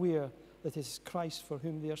are unaware that it is Christ for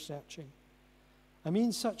whom they are searching. I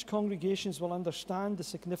mean, such congregations will understand the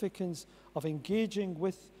significance of engaging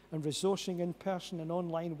with and resourcing in-person and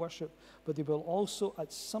online worship, but they will also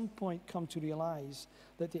at some point come to realize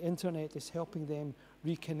that the internet is helping them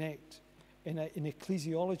reconnect in an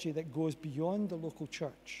ecclesiology that goes beyond the local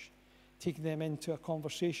church, taking them into a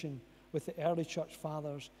conversation with the early church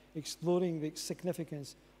fathers, exploring the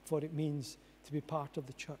significance of what it means to be part of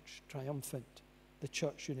the church triumphant, the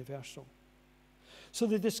church universal. So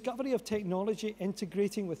the discovery of technology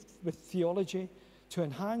integrating with theology to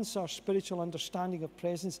enhance our spiritual understanding of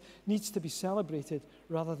presence needs to be celebrated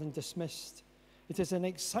rather than dismissed. It is an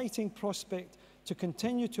exciting prospect to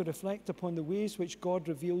continue to reflect upon the ways which God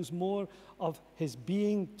reveals more of his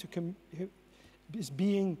being to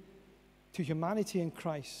humanity in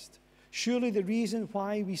Christ. Surely the reason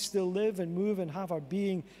why we still live and move and have our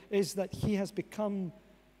being is that he has become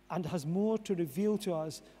and has more to reveal to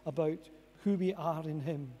us about who we are in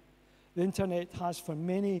him. The internet has for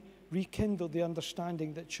many rekindled the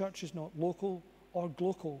understanding that church is not local or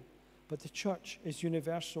global, but the church is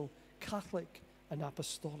universal, Catholic and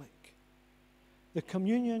apostolic. The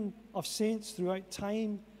communion of saints throughout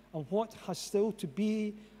time and what has still to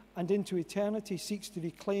be and into eternity seeks to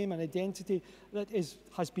reclaim an identity that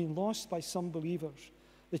has been lost by some believers.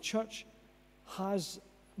 The church has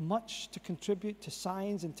much to contribute to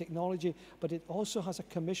science and technology, but it also has a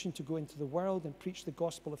commission to go into the world and preach the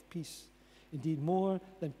gospel of peace. Indeed, more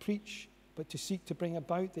than preach, but to seek to bring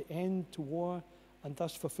about the end to war and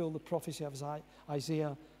thus fulfill the prophecy of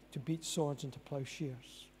Isaiah to beat swords into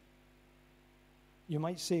plowshares. You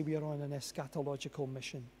might say we are on an eschatological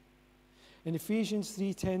mission. In Ephesians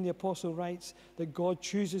 3:10, the apostle writes that God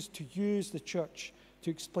chooses to use the church to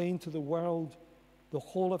explain to the world, the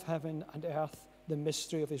whole of heaven and earth, the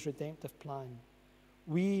mystery of his redemptive plan.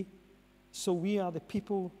 We are the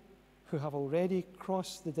people who have already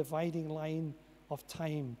crossed the dividing line of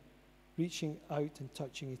time, reaching out and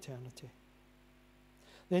touching eternity.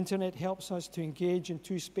 The internet helps us to engage in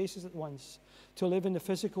two spaces at once, to live in the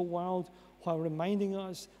physical world while reminding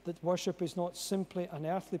us that worship is not simply an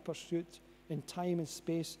earthly pursuit in time and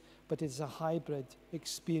space, but it is a hybrid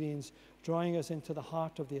experience drawing us into the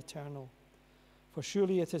heart of the eternal. For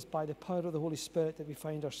surely it is by the power of the Holy Spirit that we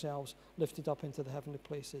find ourselves lifted up into the heavenly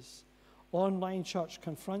places. Online church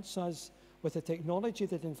confronts us with a technology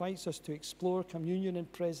that invites us to explore communion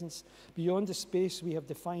and presence beyond the space we have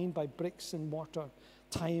defined by bricks and mortar,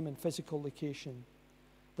 time and physical location.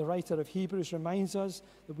 The writer of Hebrews reminds us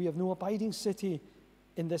that we have no abiding city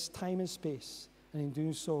in this time and space, and in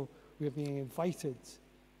doing so, we are being invited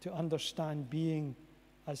to understand being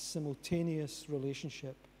as simultaneous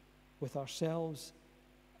relationship with ourselves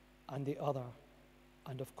and the other,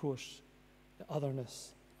 and of course, the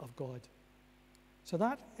otherness of God. So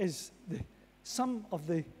that is some of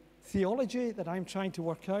the theology that I'm trying to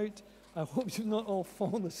work out. I hope you've not all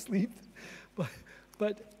fallen asleep,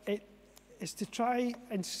 but it is to try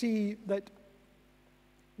and see that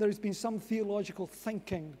there has been some theological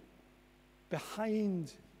thinking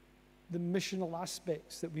behind the missional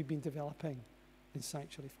aspects that we've been developing in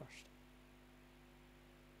Sanctuary First.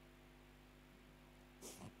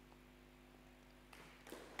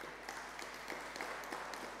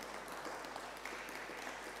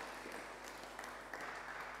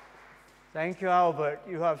 Thank you, Albert.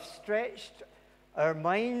 You have stretched our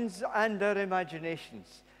minds and our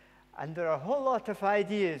imaginations, and there are a whole lot of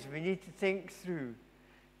ideas we need to think through.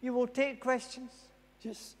 You will take questions?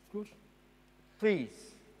 Yes, of course.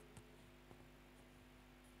 Please.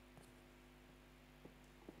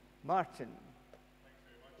 Martin. Thanks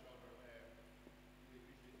very much, Albert. Really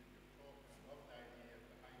appreciated your talk and love the idea of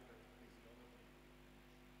the hybrid ecclesiology.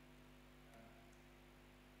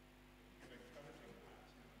 It's encouraging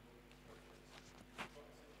that in the local churches. We've got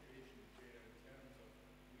a situation where, in terms of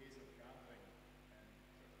ways of gathering,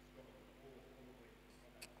 Church of Scotland as a whole is probably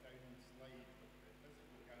on a downslide, but the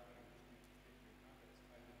physical gathering just needs to take new habits,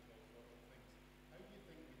 tied into all sorts of things. How do you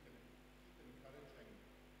think we can keep encouraging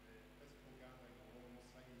the physical gathering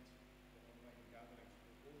alongside the online gathering, so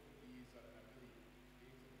both of these are in a really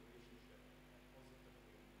creative relationship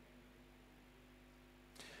positively?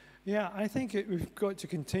 Yeah, I think we've got to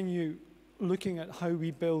continue looking at how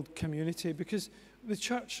we build community, because the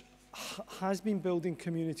church has been building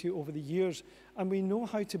community over the years, and we know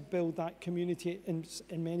how to build that community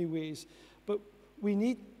in many ways. But we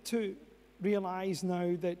need to realize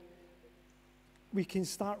now that we can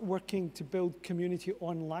start working to build community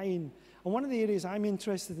online. And one of the areas I'm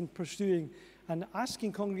interested in pursuing and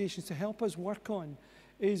asking congregations to help us work on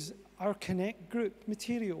is our Connect group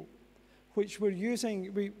material, which we're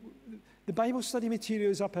using. The Bible study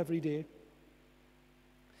material is up every day,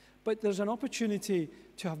 but there's an opportunity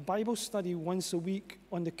to have Bible study once a week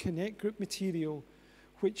on the Connect group material,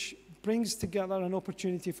 which brings together an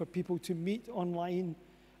opportunity for people to meet online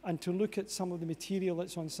and to look at some of the material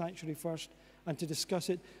that's on Sanctuary First and to discuss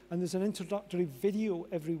it. And there's an introductory video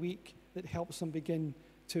every week that helps them begin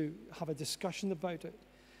to have a discussion about it.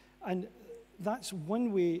 And that's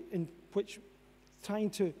one way in which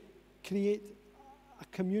trying to create a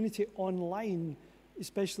community online,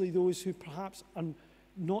 especially those who perhaps are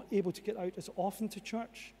not able to get out as often to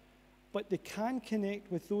church, but they can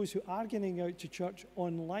connect with those who are getting out to church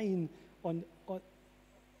online on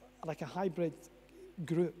like a hybrid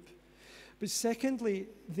group. But secondly,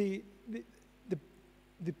 the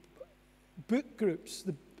book groups,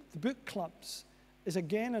 the book clubs, is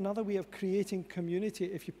again another way of creating community.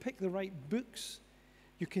 If you pick the right books,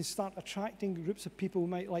 you can start attracting groups of people who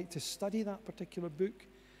might like to study that particular book.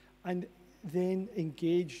 and then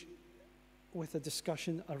engage with a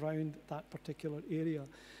discussion around that particular area.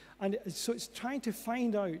 And so it's trying to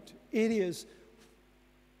find out areas,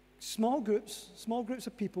 small groups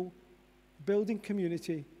of people, building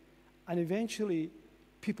community, and eventually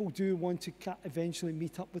people do want to eventually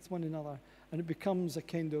meet up with one another, and it becomes a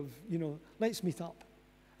kind of, let's meet up,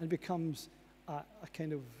 and it becomes a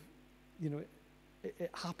kind of,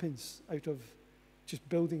 it happens out of just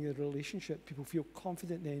building a relationship. People feel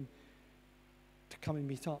confident then to come and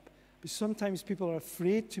meet up. But sometimes people are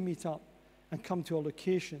afraid to meet up and come to a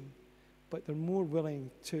location, but they're more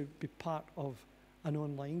willing to be part of an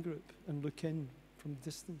online group and look in from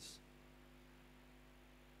distance.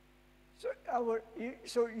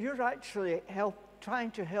 So you're actually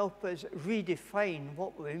trying to help us redefine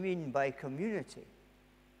what we mean by community.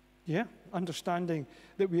 Yeah, understanding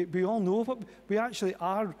that we all know what we actually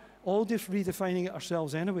are, all just redefining it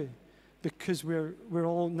ourselves anyway, because we're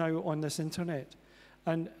all now on this internet.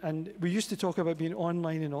 And we used to talk about being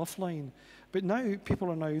online and offline, but now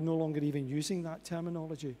people are now no longer even using that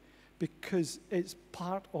terminology, because it's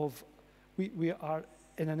part of, we are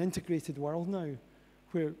in an integrated world now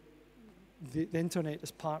where the internet is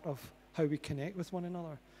part of how we connect with one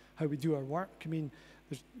another, how we do our work. I mean,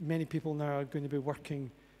 there's many people now are going to be working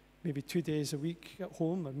maybe 2 days a week at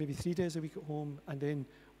home, or maybe 3 days a week at home, and then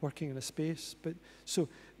working in a space. But so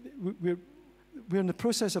we're in the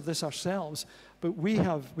process of this ourselves, but we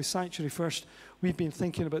have, with Sanctuary First, we've been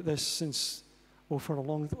thinking about this since,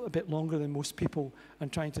 for a bit longer than most people,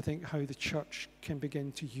 and trying to think how the church can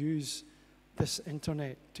begin to use this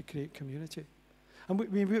internet to create community. And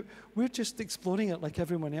we're just exploring it like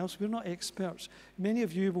everyone else. We're not experts. Many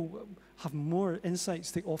of you will have more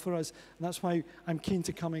insights to offer us, and that's why I'm keen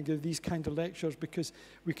to come and give these kind of lectures, because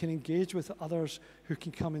we can engage with others who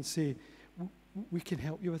can come and say, we can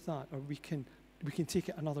help you with that, or we can take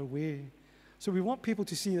it another way. So we want people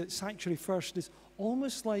to see that Sanctuary First is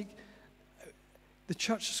almost like the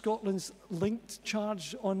Church of Scotland's linked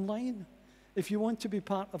charge online. If you want to be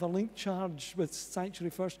part of a linked charge with Sanctuary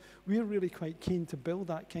First, we're really quite keen to build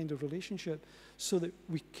that kind of relationship so that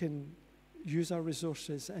we can use our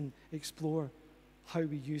resources and explore how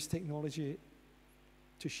we use technology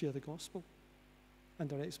to share the gospel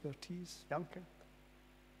and our expertise. Duncan?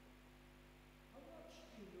 How much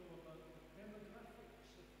do you know about the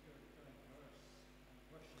demographics of your diverse and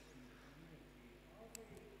worshipping community? Are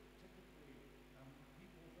they typically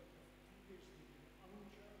people that have previously been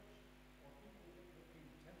unchurched, or people that have been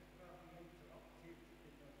temporarily interrupted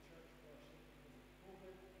in their church worship because of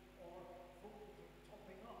COVID, or folk that are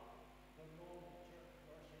topping up the normal church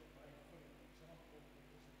worship by, for example,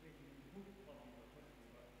 participating in the book club you were talking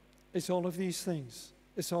about? It's all of these things.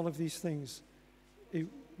 It's all of these things.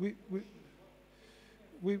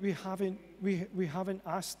 We haven't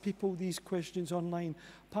asked people these questions online,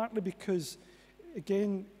 partly because,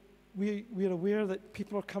 again, we're aware that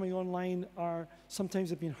people are coming online are sometimes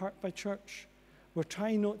have been hurt by church. We're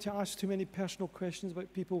trying not to ask too many personal questions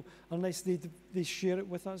about people unless they share it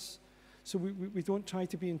with us. So we don't try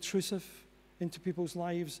to be intrusive into people's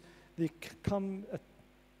lives. They come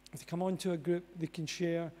onto a group, they can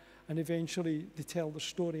share, and eventually they tell their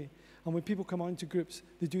story. And when people come onto groups,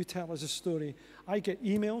 they do tell us a story. I get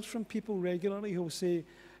emails from people regularly who will say,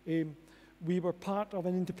 we were part of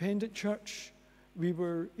an independent church. We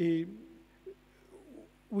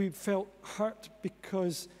felt hurt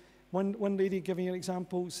because one lady, giving an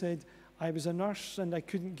example, said, I was a nurse and I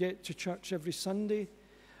couldn't get to church every Sunday.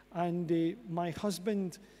 And my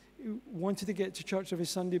husband wanted to get to church every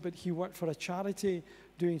Sunday, but he worked for a charity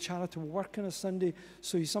doing charitable work on a Sunday.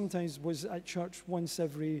 So he sometimes was at church once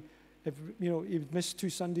every he would miss 2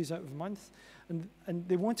 Sundays out of a month. And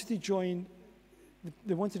they wanted to join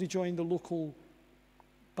the local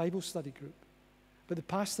Bible study group. But the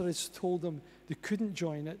pastor has told them they couldn't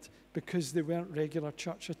join it because they weren't regular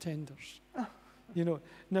church attenders.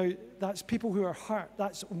 Now that's people who are hurt.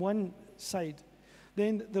 That's one side.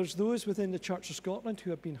 Then there's those within the Church of Scotland who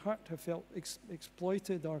have been hurt, have felt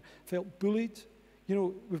exploited or felt bullied.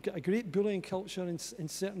 We've got a great bullying culture in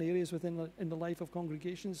certain areas in the life of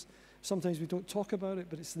congregations. Sometimes we don't talk about it,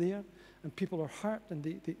 but it's there, and people are hurt, and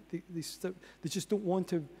they just don't want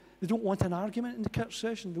to. They don't want an argument in the church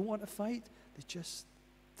session. They don't want a fight. They just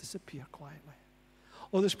disappear quietly.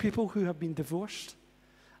 Or there's people who have been divorced,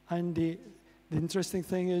 and the interesting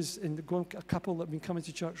thing is, a couple that have been coming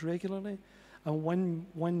to church regularly, and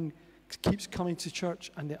one keeps coming to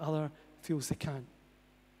church, and the other feels they can't,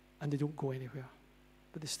 and they don't go anywhere,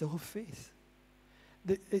 but they still have faith.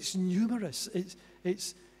 It's numerous.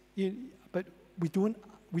 But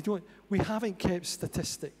we haven't kept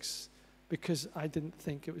statistics, because I didn't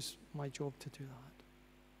think it was my job to do that.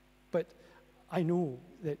 But I know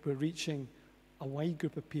that we're reaching a wide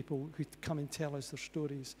group of people who come and tell us their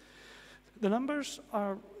stories. The numbers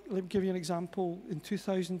are, let me give you an example. In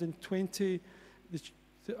 2020,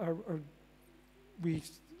 we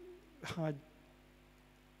had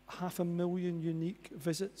 500,000 unique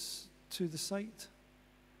visits to the site.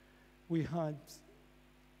 We had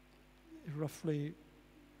roughly,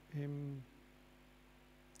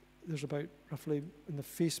 there's about roughly in the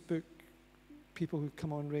Facebook, people who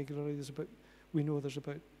come on regularly, we know there's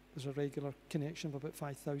a regular connection of about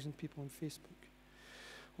 5,000 people on Facebook.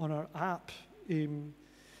 On our app,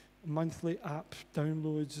 monthly app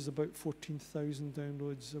downloads is about 14,000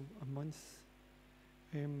 downloads a month.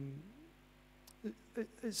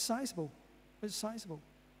 It's sizable. It's sizable.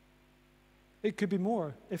 It could be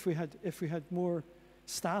more if we had more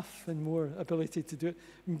staff and more ability to do it.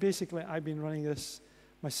 And basically, I've been running this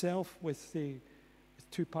myself with the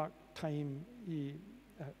two part-time,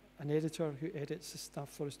 an editor who edits the stuff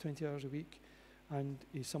for us 20 hours a week, and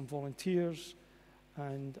some volunteers,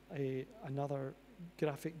 and another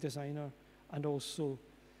graphic designer, and also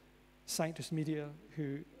Sanctus Media,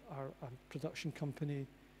 who are a production company,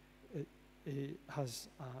 has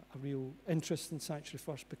a real interest in Sanctuary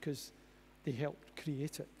First because they helped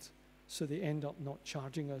create it. So they end up not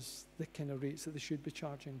charging us the kind of rates that they should be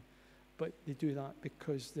charging, but they do that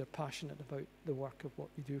because they're passionate about the work of what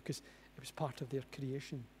we do, because it was part of their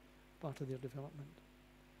creation, part of their development.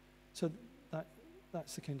 So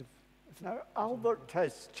that's the kind of... Now, Albert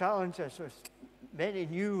has challenged us with many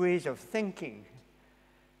new ways of thinking.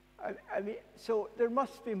 I mean, so there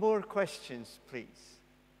must be more questions, please.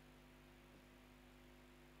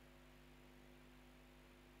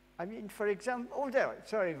 I mean, for example, oh, there,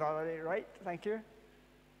 sorry, Valerie, right, thank you.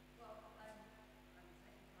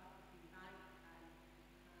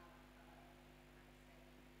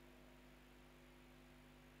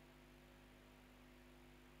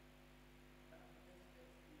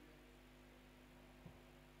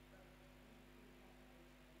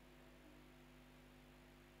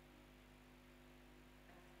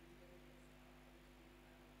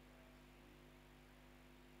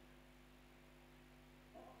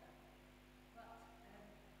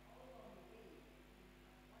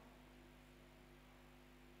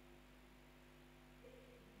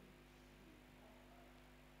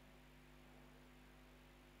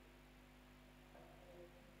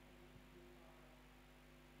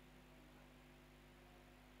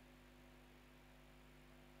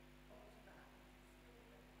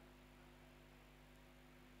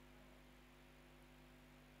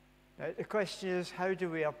 The question is, how do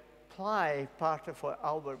we apply part of what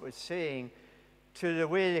Albert was saying to the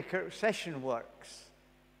way the Kirk session works?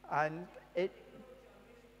 And it...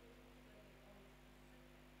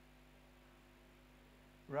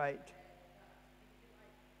 Right.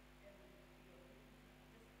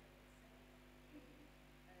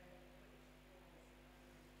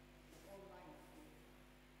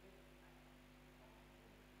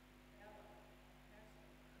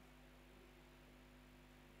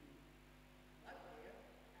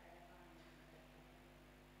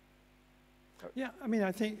 Yeah, I mean,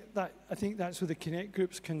 I think that's where the Connect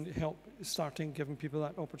groups can help, starting giving people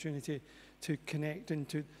that opportunity to connect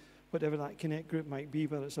into whatever that Connect group might be,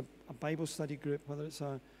 whether it's a Bible study group, whether it's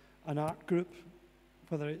an art group,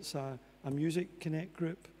 whether it's a music Connect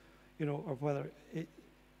group, or whether it.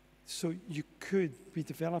 So you could be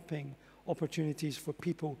developing opportunities for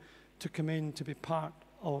people to come in to be part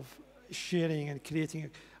of sharing and creating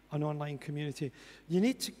an online community.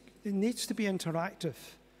 It needs to be interactive.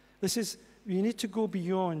 You need to go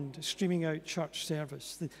beyond streaming out church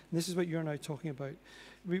service. This is what you're now talking about.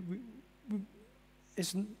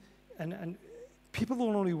 And people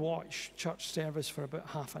will only watch church service for about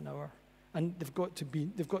half an hour, and they've got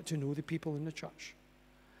to know the people in the church.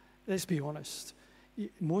 Let's be honest.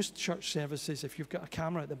 Most church services, if you've got a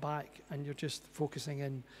camera at the back and you're just focusing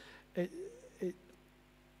in,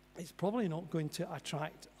 it's probably not going to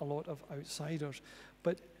attract a lot of outsiders.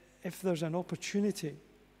 But if there's an opportunity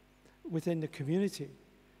within the community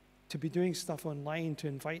to be doing stuff online, to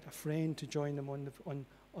invite a friend to join them on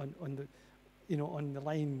the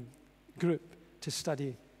line group to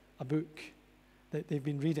study a book that they've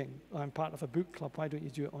been reading. I'm part of a book club. Why don't you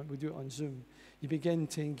do it we do it on Zoom? You begin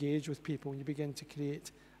to engage with people, and you begin to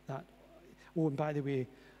create that. Oh, and by the way,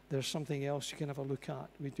 there's something else you can have a look at.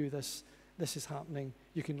 We do this. This is happening.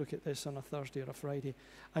 You can look at this on a Thursday or a Friday,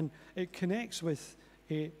 and it connects with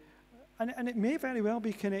a. And it may very well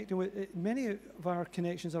be connected with, many of our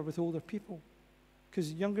connections are with older people,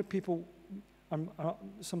 because younger people are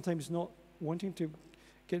sometimes not wanting to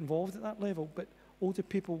get involved at that level. But older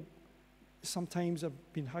people sometimes have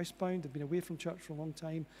been housebound, they've been away from church for a long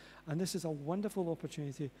time, and this is a wonderful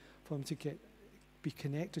opportunity for them to be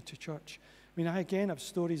connected to church. I mean, I again have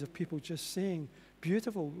stories of people just saying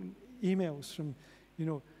beautiful emails from,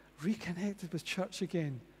 reconnected with church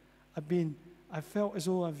again. I felt as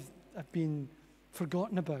though I've been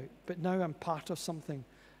forgotten about, but now I'm part of something.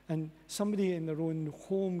 And somebody in their own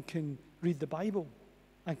home can read the Bible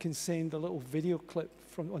and can send a little video clip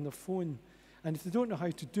on their phone. And if they don't know how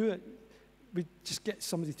to do it, we just get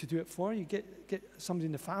somebody to do it for you. Get somebody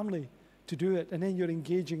in the family to do it, and then you're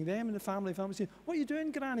engaging them in the family. Family saying, "What are you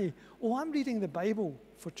doing, Granny?" "Oh, I'm reading the Bible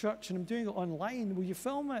for church, and I'm doing it online. Will you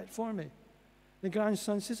film it for me?" The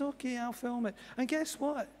grandson says, "Okay, I'll film it." And guess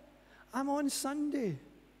what? I'm on Sunday.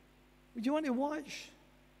 Do you want to watch?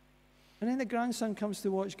 And then the grandson comes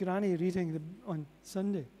to watch Granny reading on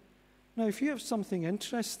Sunday. Now, if you have something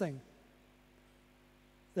interesting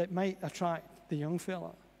that might attract the young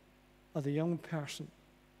fella or the young person,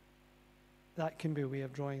 that can be a way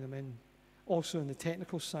of drawing them in. Also, on the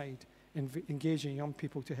technical side, engaging young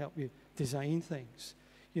people to help you design things.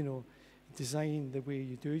 Design the way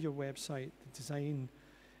you do your website, design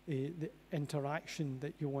the interaction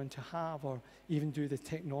that you want to have, or even do the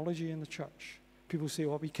technology in the church. People say,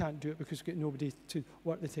 "Oh, we can't do it because we've got nobody to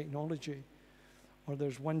work the technology." Or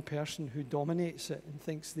there's one person who dominates it and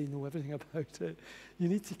thinks they know everything about it. You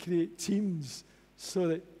need to create teams so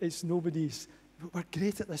that it's nobody's. We're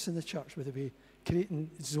great at this in the church, by the way, creating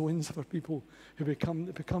zones for people who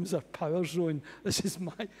it becomes a power zone. This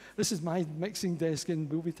is my mixing desk,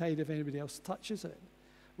 and we'll be tired if anybody else touches it.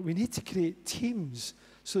 But we need to create teams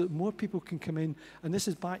so that more people can come in. And this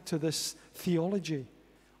is back to this theology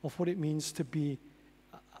of what it means to be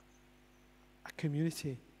a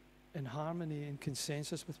community in harmony and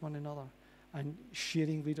consensus with one another, and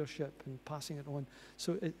sharing leadership and passing it on.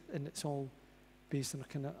 And it's all based on a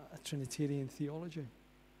kind of a Trinitarian theology.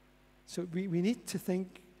 So we need to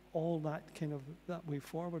think all that way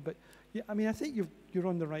forward. But yeah, I mean, I think you're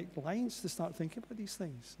on the right lines to start thinking about these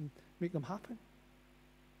things and make them happen.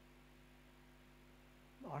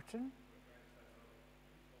 Martin?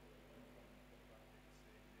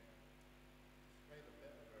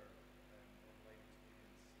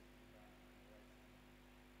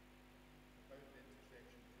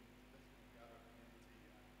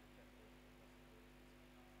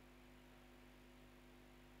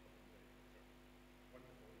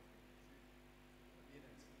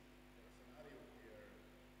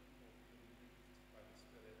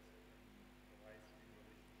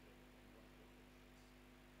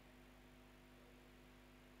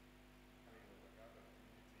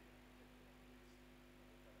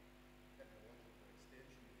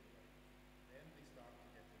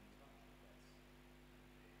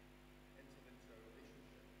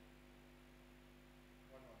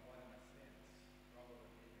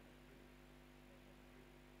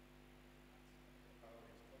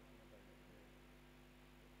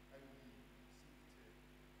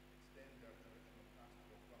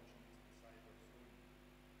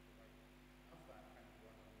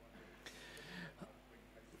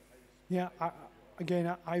 Yeah,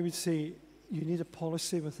 I would say you need a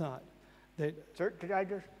policy with that. So could I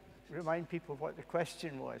just remind people what the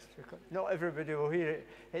question was? Because not everybody will hear it.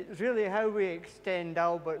 It's really how we extend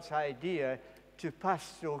Albert's idea to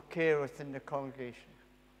pastoral care within the congregation.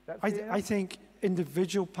 I think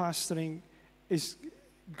individual pastoring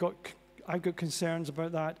I've got concerns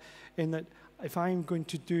about that, in that if I'm going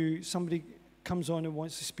to do, somebody comes on and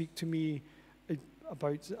wants to speak to me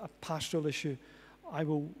about a pastoral issue, I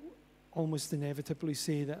will almost inevitably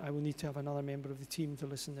say that I will need to have another member of the team to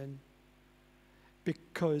listen in,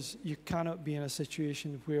 because you cannot be in a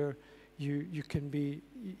situation where you can be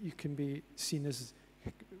seen as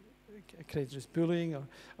credited as bullying,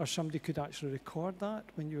 or somebody could actually record that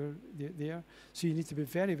when you're there. So you need to be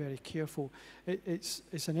very, very careful.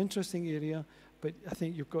 It's an interesting area, but I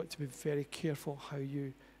think you've got to be very careful how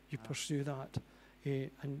you pursue that,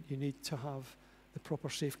 and you need to have the proper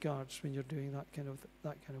safeguards when you're doing that kind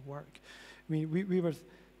of work. I mean,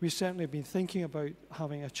 we certainly have been thinking about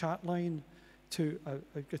having a chat line, to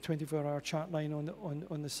a 24-hour chat line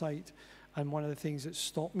on the site. And one of the things that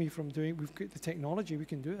stopped me from doing, we've got the technology, we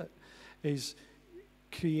can do it, is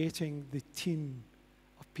creating the team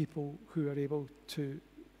of people who are able to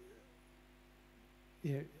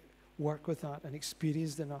work with that and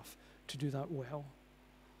experienced enough to do that well.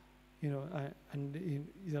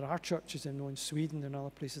 There are churches in Sweden and other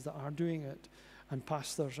places that are doing it, and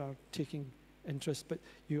pastors are taking interest, but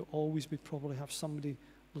you always would probably have somebody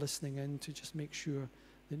listening in to just make sure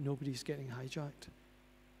that nobody's getting hijacked.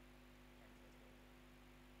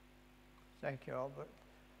 Thank you, Albert.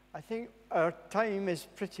 I think our time is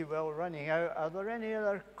pretty well running out. Are there any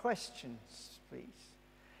other questions, please?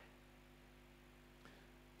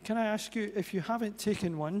 Can I ask you, if you haven't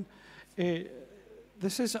taken one,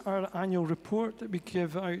 this is our annual report that we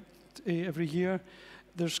give out every year.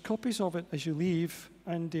 There's copies of it as you leave,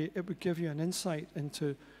 and it would give you an insight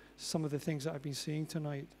into some of the things that I've been saying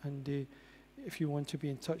tonight. And if you want to be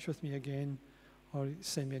in touch with me again or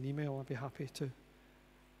send me an email, I'd be happy to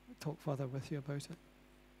talk further with you about it.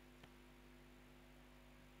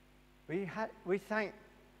 We thank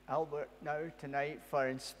Albert now tonight for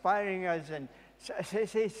inspiring us and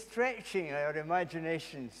stretching our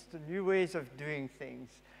imaginations to new ways of doing things.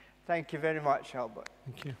 Thank you very much, Albert.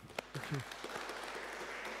 Thank you. Thank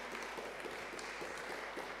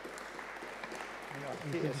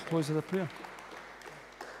you. Close of the prayer.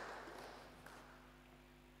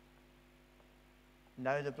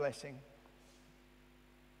 Now the blessing.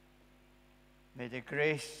 May the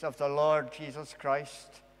grace of the Lord Jesus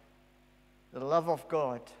Christ, the love of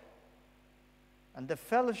God, and the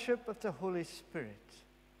fellowship of the Holy Spirit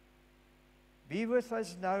be with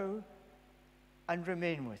us now and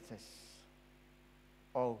remain with us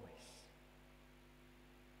always.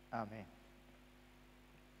 Amen.